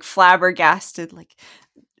you, like, flabbergasted, like,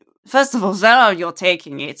 first of all, where are you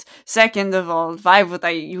taking it? Second of all, why would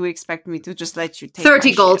you expect me to just let you take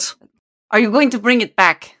 30 gold. Ship? Are you going to bring it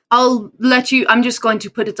back? I'll let you. I'm just going to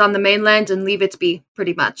put it on the mainland and leave it be,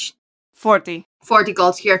 pretty much. 40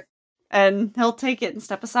 gold here. And he'll take it and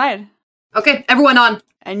step aside. Okay, everyone on.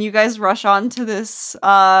 And you guys rush on to this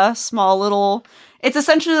small little... It's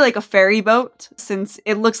essentially like a ferry boat, since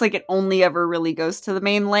it looks like it only ever really goes to the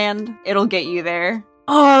mainland. It'll get you there.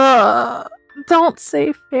 Don't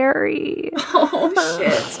say fairy. Oh,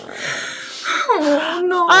 shit. Oh,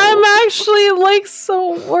 no. I'm actually, like,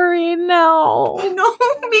 so worried now. No,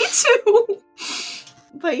 me too.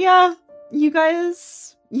 But yeah, you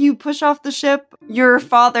guys, you push off the ship. Your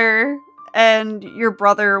father and your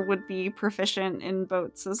brother would be proficient in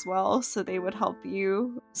boats as well, so they would help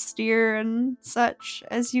you steer and such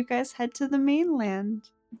as you guys head to the mainland.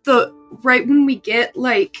 right when we get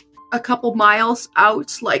like a couple miles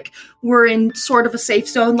out, like we're in sort of a safe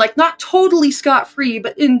zone, like not totally scot-free,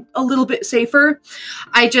 but in a little bit safer.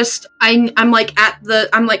 I'm like at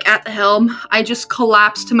the helm. I just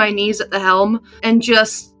collapse to my knees at the helm and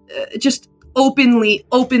just openly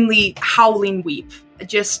howling weep.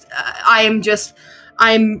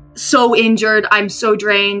 I'm so injured. I'm so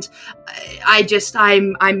drained. I'm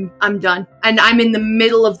done. And I'm in the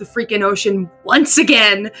middle of the freaking ocean once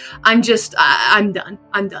again. I'm done.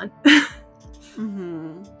 I'm done.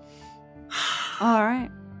 Mm-hmm. All right.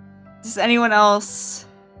 Does anyone else,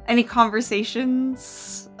 any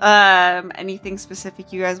conversations, anything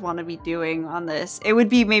specific you guys want to be doing on this? It would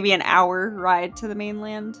be maybe an hour ride to the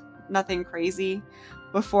mainland. Nothing crazy.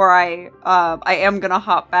 Before I am gonna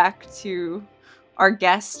hop back to our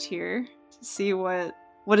guest here to see what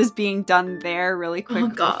is being done there really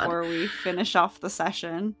quick before we finish off the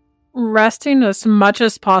session. Resting as much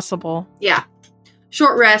as possible. Yeah.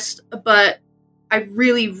 Short rest, but I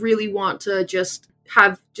really, really want to just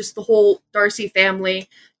have just the whole Darcy family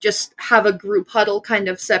just have a group huddle kind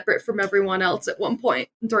of separate from everyone else at one point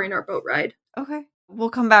during our boat ride. Okay. We'll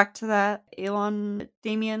come back to that. Elon,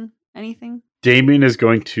 Damien, anything? Damien is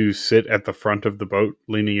going to sit at the front of the boat,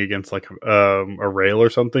 leaning against like a rail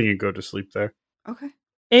or something, and go to sleep there. Okay.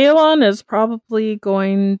 Aelon is probably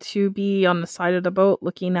going to be on the side of the boat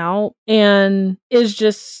looking out and is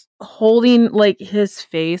just holding like his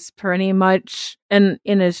face pretty much and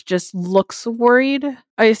is just looks worried.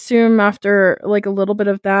 I assume after like a little bit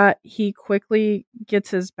of that, he quickly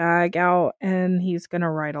gets his bag out and he's going to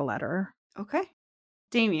write a letter. Okay.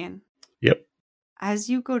 Damien. Yep. As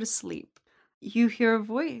you go to sleep, you hear a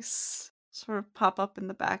voice sort of pop up in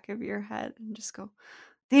the back of your head and just go,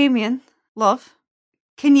 Damien, love,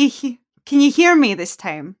 can you hear me this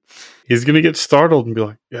time? He's gonna get startled and be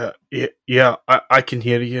like, yeah, I can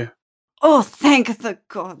hear you. Oh, thank the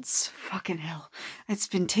gods. Fucking hell. It's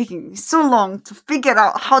been taking me so long to figure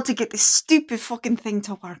out how to get this stupid fucking thing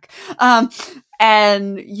to work.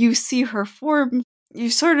 And you see her form. You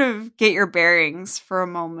sort of get your bearings for a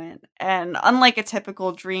moment, and unlike a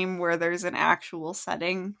typical dream where there's an actual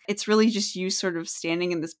setting, it's really just you sort of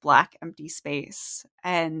standing in this black, empty space,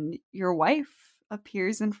 and your wife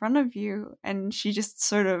appears in front of you, and she just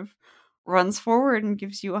sort of runs forward and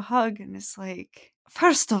gives you a hug, and is like,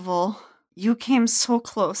 first of all, you came so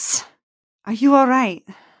close. Are you alright?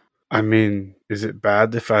 I mean, is it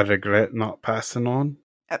bad if I regret not passing on?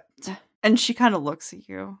 And she kind of looks at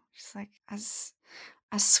you. She's like,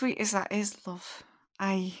 As sweet as that is, love,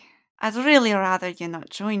 I'd really rather you not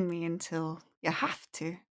join me until you have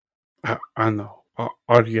to. I know.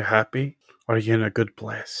 Are you happy? Are you in a good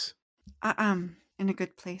place? I am in a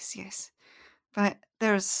good place, yes. But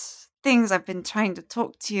there's things I've been trying to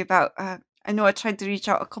talk to you about. I know I tried to reach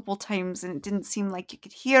out a couple times and it didn't seem like you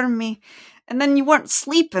could hear me. And then you weren't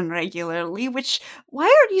sleeping regularly, which, why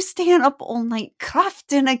are you staying up all night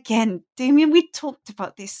crafting again? Damien, we talked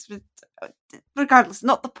about this, but regardless,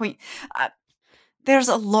 not the point. There's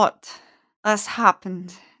a lot that's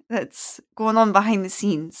happened that's going on behind the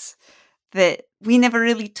scenes that we never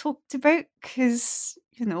really talked about because,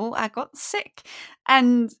 I got sick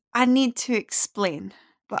and I need to explain.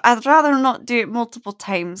 But I'd rather not do it multiple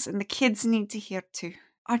times, and the kids need to hear too.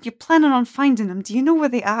 Are you planning on finding them? Do you know where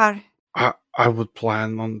they are? I would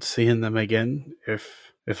plan on seeing them again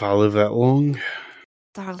if I live that long.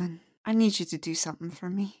 Darling, I need you to do something for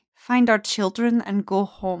me. Find our children and go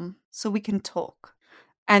home so we can talk.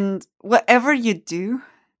 And whatever you do,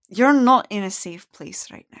 you're not in a safe place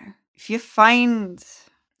right now. If you find...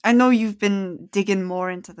 I know you've been digging more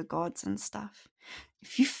into the gods and stuff.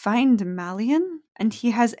 If you find Malian and he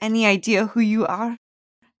has any idea who you are,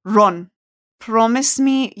 run. Promise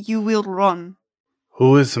me you will run.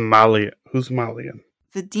 Who is Malian? Who's Malian?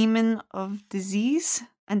 The demon of disease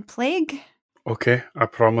and plague? Okay, I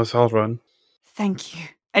promise I'll run. Thank you.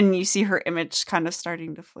 And you see her image kind of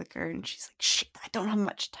starting to flicker, and she's like, shit, I don't have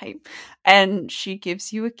much time. And she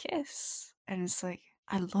gives you a kiss. And it's like,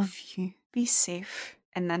 I love you. Be safe.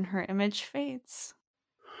 And then her image fades.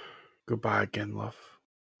 Goodbye again, love.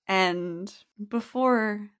 And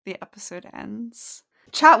before the episode ends,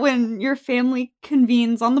 Chatwin, your family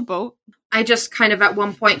convenes on the boat. I just kind of at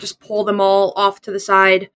one point just pull them all off to the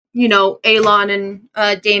side. Aelon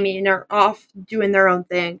and Damien are off doing their own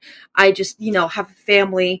thing. I just, have a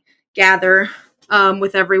family gather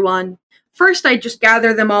with everyone. First, I just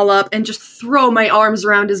gather them all up and just throw my arms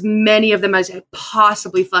around as many of them as I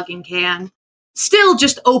possibly fucking can. Still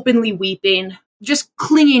just openly weeping, just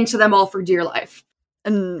clinging to them all for dear life.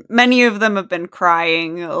 And many of them have been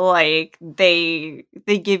crying. Like, they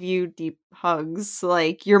give you deep hugs.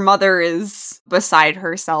 Like, your mother is beside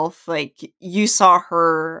herself. Like, you saw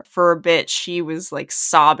her for a bit. She was like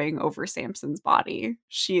sobbing over Samson's body.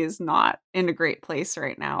 She is not in a great place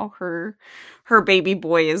right now. Her baby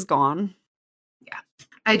boy is gone.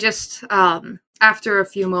 I just, after a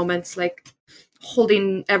few moments, like,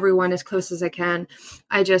 holding everyone as close as I can,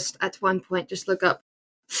 I just, at one point, just look up.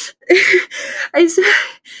 I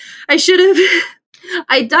should have.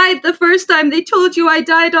 I died the first time. They told you I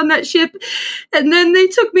died on that ship, and then they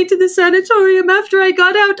took me to the sanatorium after I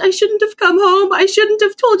got out. I shouldn't have come home. I shouldn't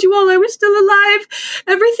have told you all I was still alive.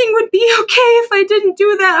 Everything would be okay if I didn't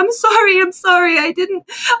do that. I'm sorry. I didn't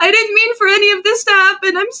mean for any of this to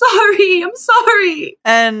happen. I'm sorry.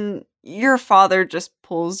 And your father just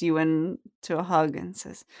pulls you into a hug and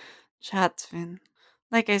says, Chatwin,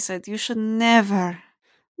 like I said, you should never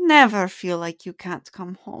feel like you can't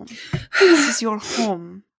come home. This is your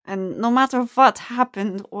home. And no matter what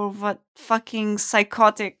happened or what fucking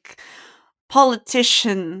psychotic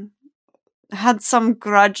politician had some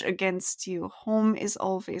grudge against you, home is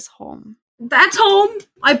always home. That's home.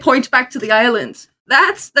 I point back to the island.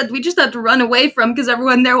 That we just had to run away from because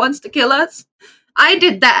everyone there wants to kill us. I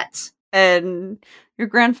did that. And your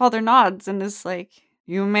grandfather nods and is like,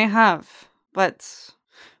 you may have, but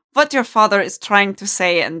what your father is trying to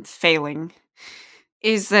say and failing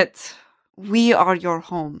is that we are your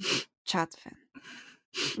home, Chatwin.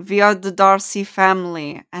 We are the Darcy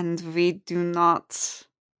family, and we do not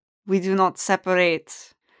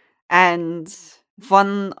separate. And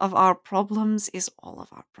one of our problems is all of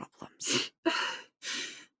our problems.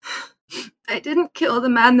 I didn't kill the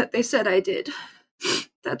man that they said I did.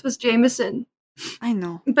 That was Jameson. I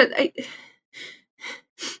know. But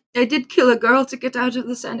I did kill a girl to get out of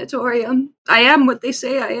the sanatorium. I am what they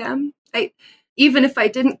say I am. Even if I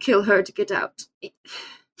didn't kill her to get out.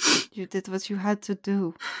 You did what you had to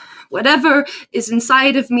do. Whatever is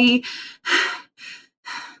inside of me,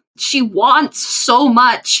 she wants so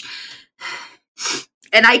much.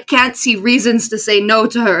 And I can't see reasons to say no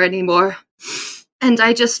to her anymore. And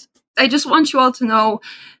I just want you all to know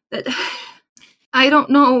that I don't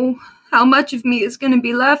know how much of me is going to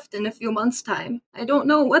be left in a few months' time. I don't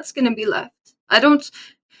know what's going to be left.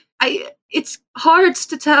 It's hard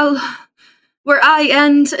to tell where I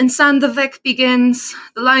end and Sandavek begins.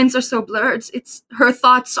 The lines are so blurred. It's her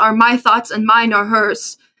thoughts are my thoughts and mine are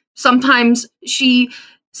hers. Sometimes she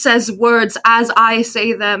says words as I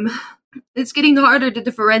say them. It's getting harder to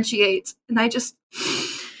differentiate. And I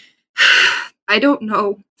don't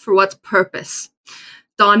know for what purpose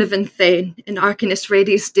Donovan Thane and Arcanist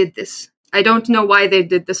Radius did this. I don't know why they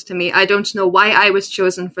did this to me. I don't know why I was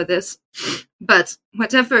chosen for this. But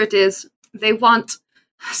whatever it is, they want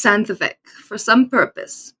Sandavek for some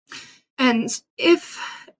purpose. And if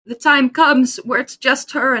the time comes where it's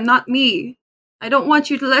just her and not me, I don't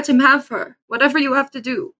want you to let him have her. Whatever you have to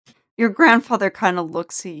do. Your grandfather kind of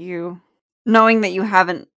looks at you, knowing that you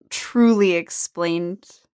haven't truly explained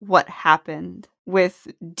what happened, with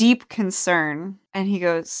deep concern, and he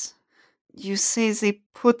goes, you say they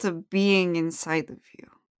put a being inside of you.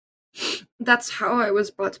 That's how I was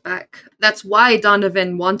brought back. That's why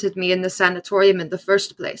Donovan wanted me in the sanatorium in the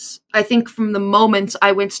first place. I think from the moment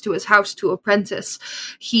I went to his house to apprentice,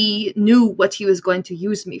 he knew what he was going to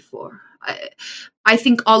use me for. I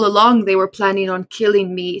think all along they were planning on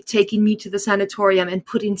killing me, taking me to the sanatorium and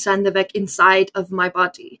putting Sandavek inside of my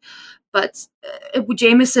body. But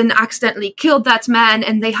Jameson accidentally killed that man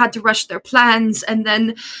and they had to rush their plans, and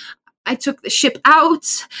then I took the ship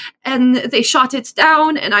out and they shot it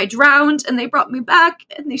down and I drowned and they brought me back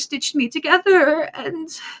and they stitched me together, and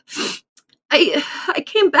I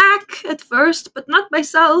came back at first, but not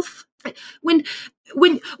myself. When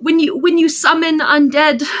you summon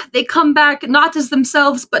undead, they come back not as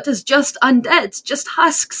themselves, but as just undead, just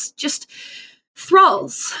husks, just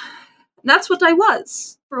thralls. And that's what I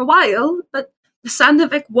was for a while, but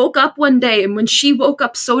Sandavik woke up one day, and when she woke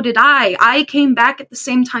up, so did I. I came back at the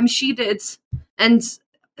same time she did, and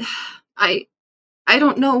I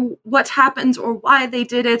don't know what happened or why they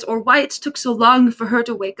did it or why it took so long for her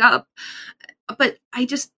to wake up. But I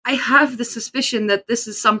have the suspicion that this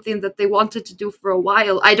is something that they wanted to do for a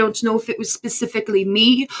while. I don't know if it was specifically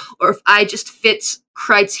me or if I just fit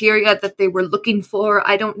criteria that they were looking for.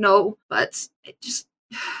 I don't know, but it just...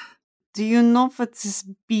 Do you know what this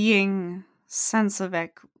being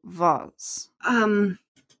Sandavek was?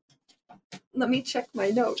 Let me check my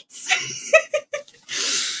notes.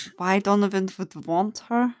 Why Donovan would want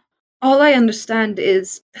her? All I understand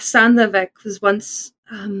is Sandavek was once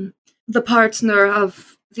the partner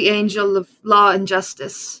of the angel of law and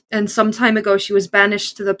justice. And some time ago, she was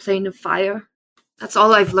banished to the plane of fire. That's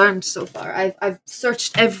all I've learned so far. I've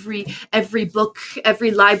searched every book,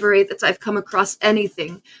 every library that I've come across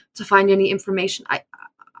anything to find any information.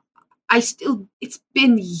 I still, it's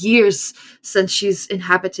been years since she's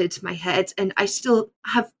inhabited my head, and I still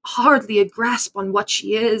have hardly a grasp on what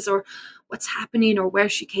she is, or what's happening, or where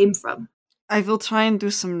she came from. I will try and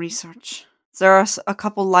do some research. There are a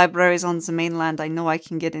couple libraries on the mainland I know I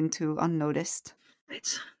can get into unnoticed.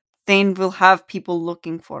 Right. Thane will have people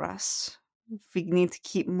looking for us. We need to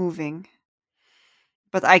keep moving.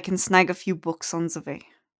 But I can snag a few books on the way.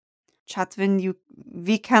 Chatwin,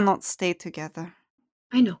 we cannot stay together.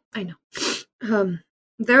 I know.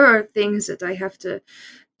 There are things that I have to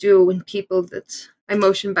do, and people that I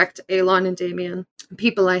motion back to Elon and Damien,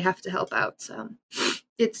 people I have to help out.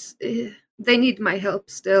 They need my help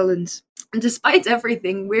still, and despite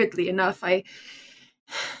everything, weirdly enough, I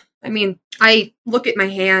look at my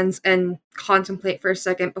hands and contemplate for a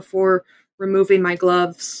second before removing my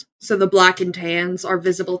gloves, so the blackened hands are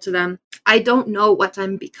visible to them. I don't know what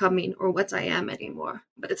I'm becoming or what I am anymore,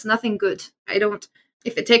 but it's nothing good.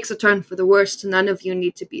 If it takes a turn for the worst, none of you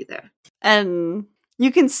need to be there. And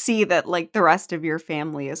you can see that, like, the rest of your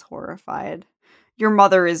family is horrified. Your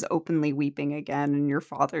mother is openly weeping again, and your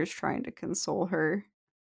father's trying to console her.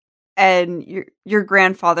 And your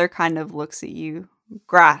grandfather kind of looks at you,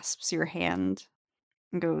 grasps your hand,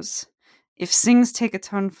 and goes, "If things take a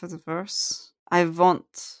turn for the worse, I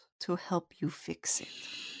want to help you fix it.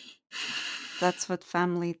 That's what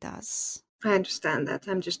family does." I understand that.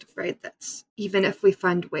 I'm just afraid that even if we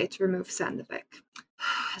find a way to remove Sandevek,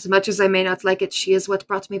 as much as I may not like it, she is what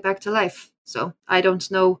brought me back to life. So I don't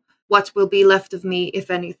know what will be left of me, if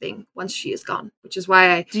anything, once she is gone. Which is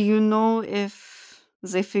why Do you know if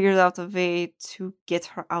they figured out a way to get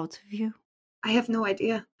her out of you? I have no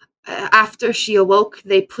idea. After she awoke,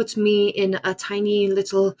 they put me in a tiny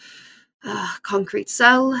little concrete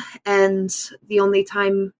cell, and the only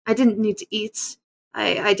time I didn't need to eat,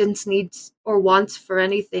 I didn't need or want for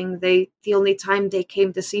anything. The only time they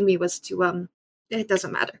came to see me was to it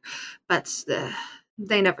doesn't matter, but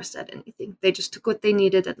they never said anything. They just took what they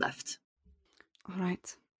needed and left. All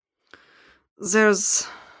right. There's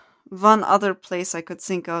one other place I could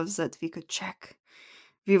think of that we could check.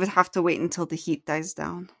 We would have to wait until the heat dies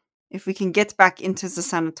down. If we can get back into the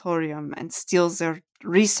sanatorium and steal their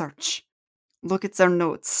research, look at their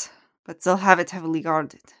notes, but they'll have it heavily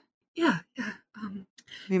guarded. Yeah.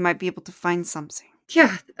 We might be able to find something.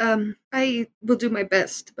 Yeah, I will do my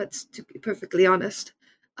best, but to be perfectly honest,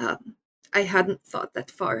 I hadn't thought that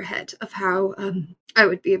far ahead of how I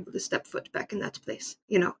would be able to step foot back in that place.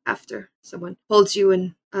 You know, after someone holds you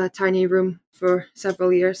in a tiny room for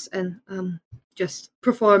several years and just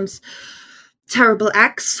performs terrible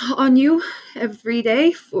acts on you every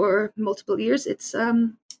day for multiple years, it's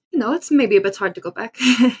it's maybe a bit hard to go back.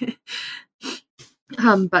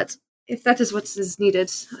 But if that is what is needed,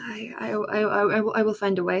 I will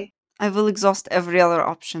find a way. I will exhaust every other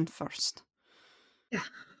option first. Yeah.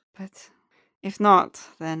 But if not,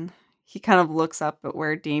 then he kind of looks up at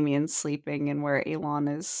where Damien's sleeping and where Elon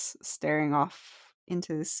is staring off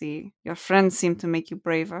into the sea. Your friends seem to make you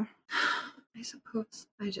braver. I suppose.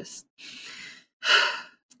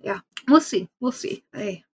 Yeah. We'll see.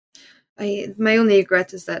 My only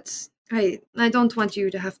regret is that I don't want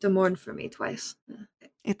you to have to mourn for me twice.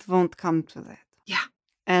 It won't come to that. Yeah.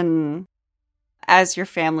 And as your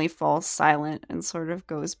family falls silent and sort of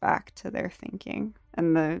goes back to their thinking,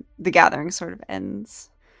 and the gathering sort of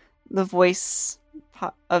ends, the voice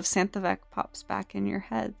of Sandevek pops back in your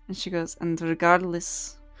head, and she goes, "And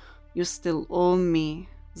regardless, you still owe me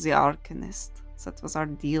the Arcanist. That was our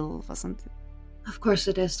deal, wasn't it?" Of course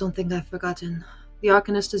it is. Don't think I've forgotten. The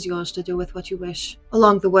Arcanist is yours to do with what you wish.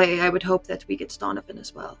 Along the way, I would hope that we get Donovan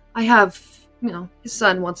as well. I have, his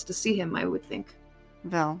son wants to see him, I would think.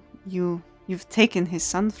 Well, you've taken his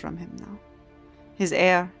son from him now. His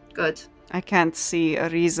heir. Good. I can't see a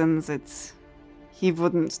reason that he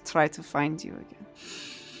wouldn't try to find you again.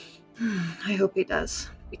 I hope he does.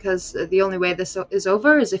 Because the only way this is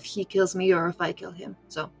over is if he kills me or if I kill him.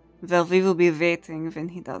 So. Well, we will be waiting when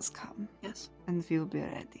he does come. Yes. And we'll be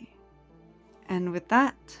ready. And with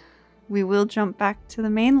that, we will jump back to the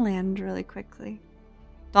mainland really quickly.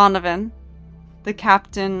 Donovan, the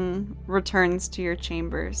captain returns to your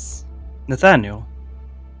chambers. Nathaniel,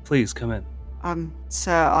 please come in.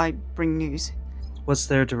 Sir, I bring news. What's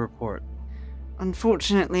there to report?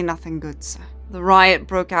 Unfortunately, nothing good, sir. The riot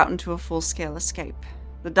broke out into a full-scale escape.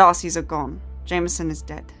 The Darcys are gone. Jameson is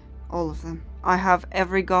dead. All of them. I have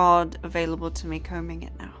every guard available to me combing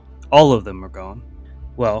it now. All of them are gone.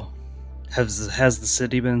 Well, has the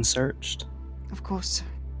city been searched? Of course, sir.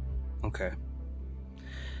 Okay.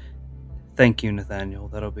 Thank you, Nathaniel.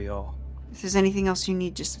 That'll be all. If there's anything else you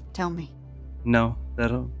need, just tell me. No,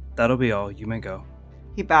 that'll be all. You may go.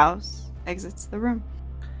 He bows, exits the room.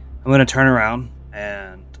 I'm gonna turn around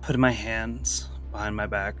and put my hands behind my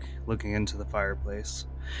back, looking into the fireplace.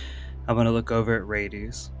 I'm gonna look over at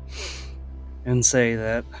Rades and say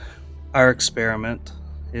that our experiment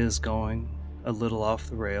is going a little off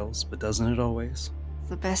the rails, but doesn't it always?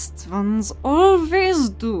 The best ones always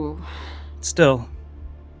do. Still,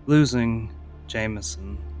 losing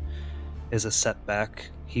Jameson is a setback.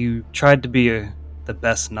 He tried to be the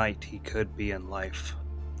best knight he could be in life.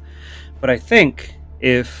 But I think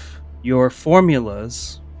if your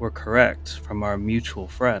formulas were correct from our mutual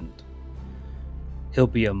friend, he'll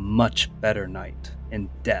be a much better knight in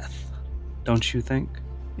death. Don't you think?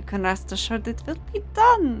 You can rest assured it will be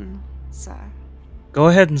done, sir. Go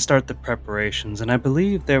ahead and start the preparations, and I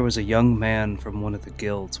believe there was a young man from one of the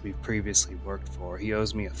guilds we've previously worked for. He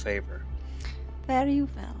owes me a favor. Very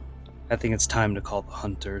well. I think it's time to call the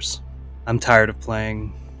hunters. I'm tired of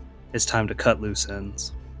playing. It's time to cut loose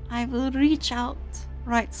ends. I will reach out,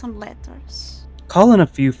 write some letters. Call in a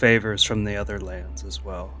few favors from the other lands as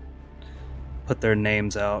well. Put their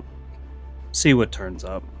names out. See what turns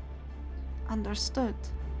up. Understood.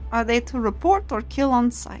 Are they to report or kill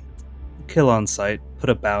on sight? Kill on sight. Put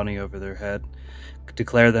a bounty over their head.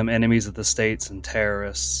 Declare them enemies of the states and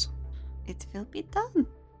terrorists. It will be done.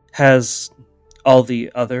 Has all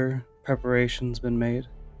the other preparations been made?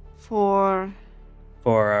 For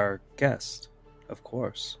our guest, of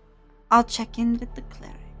course. I'll check in with the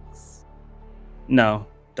clerics. No,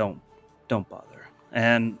 don't bother.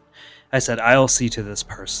 And I said, I'll see to this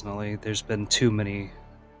personally. There's been too many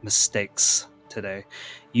mistakes today.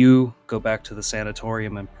 You go back to the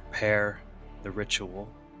sanatorium and prepare the ritual.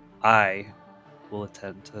 I will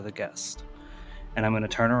attend to the guest. And I'm going to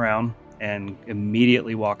turn around and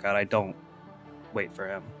immediately walk out. I don't wait for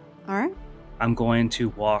him. All right. I'm going to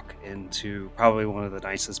walk into probably one of the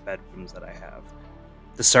nicest bedrooms that I have.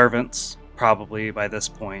 The servants, probably by this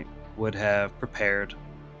point, would have prepared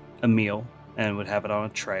a meal and would have it on a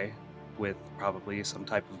tray with probably some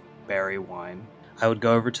type of berry wine. I would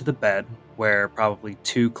go over to the bed where probably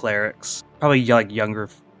two clerics, probably like younger,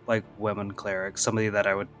 like women clerics, somebody that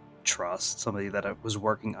I would trust, somebody that was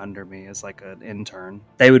working under me as like an intern.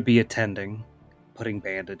 They would be attending, putting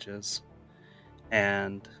bandages,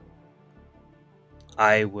 and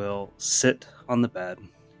I will sit on the bed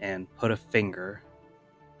and put a finger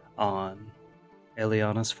on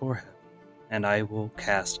Eliana's forehead, and I will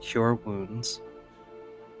cast Cure Wounds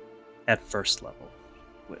at first level,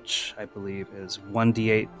 which I believe is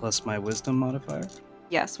 1d8 plus my Wisdom modifier.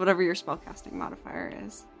 Yes, whatever your spellcasting modifier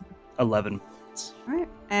is. 11 points. All right.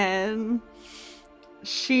 And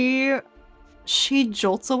she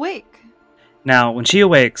jolts awake. Now, when she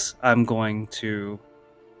awakes, both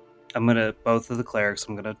of the clerics,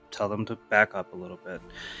 I'm going to tell them to back up a little bit.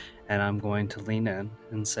 And I'm going to lean in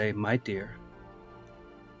and say, my dear,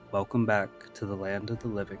 welcome back to the land of the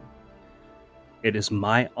living. It is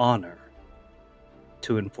my honor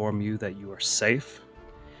to inform you that you are safe,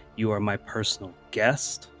 you are my personal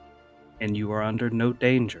guest, and you are under no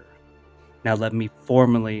danger. Now let me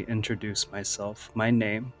formally introduce myself. My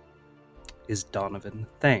name is Donovan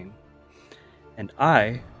Thane, and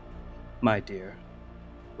I, my dear,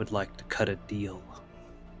 would like to cut a deal.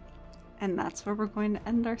 And that's where we're going to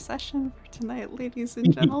end our session for tonight, ladies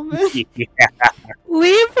and gentlemen. Yeah.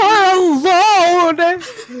 Leave her alone!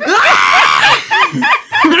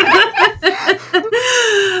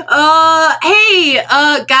 Hey,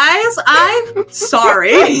 guys, I'm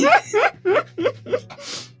sorry.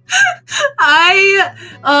 I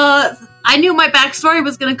knew my backstory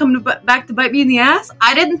was gonna come back to bite me in the ass.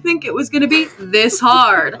 I didn't think it was gonna be this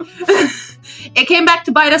hard. It came back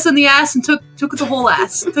to bite us in the ass and took the whole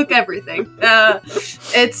ass. Took everything.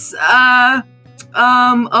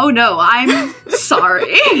 Oh no, I'm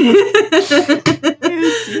sorry.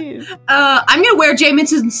 I'm gonna wear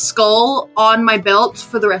Jameson's skull on my belt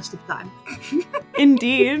for the rest of time.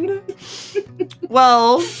 Indeed.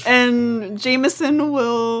 Well, and Jameson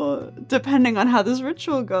will, depending on how this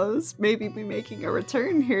ritual goes, maybe be making a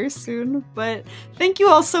return here soon. But thank you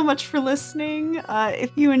all so much for listening.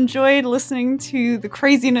 If you enjoyed listening to the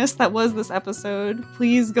craziness that was this episode,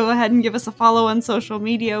 please go ahead and give us a follow on social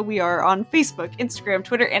media. We are on Facebook, Instagram,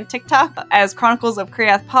 Twitter, and TikTok as Chronicles of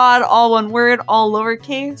Kriath Pod, all one word, all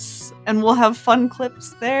lowercase. And we'll have fun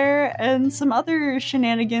clips there and some other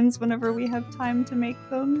shenanigans whenever we have time to make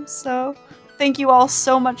them. So thank you all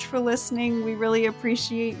so much for listening. We really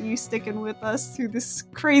appreciate you sticking with us through this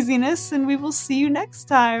craziness, and we will see you next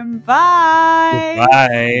time. Bye.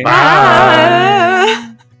 Bye.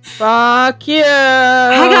 Bye. Fuck you.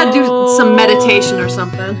 I gotta do some meditation or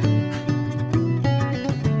something.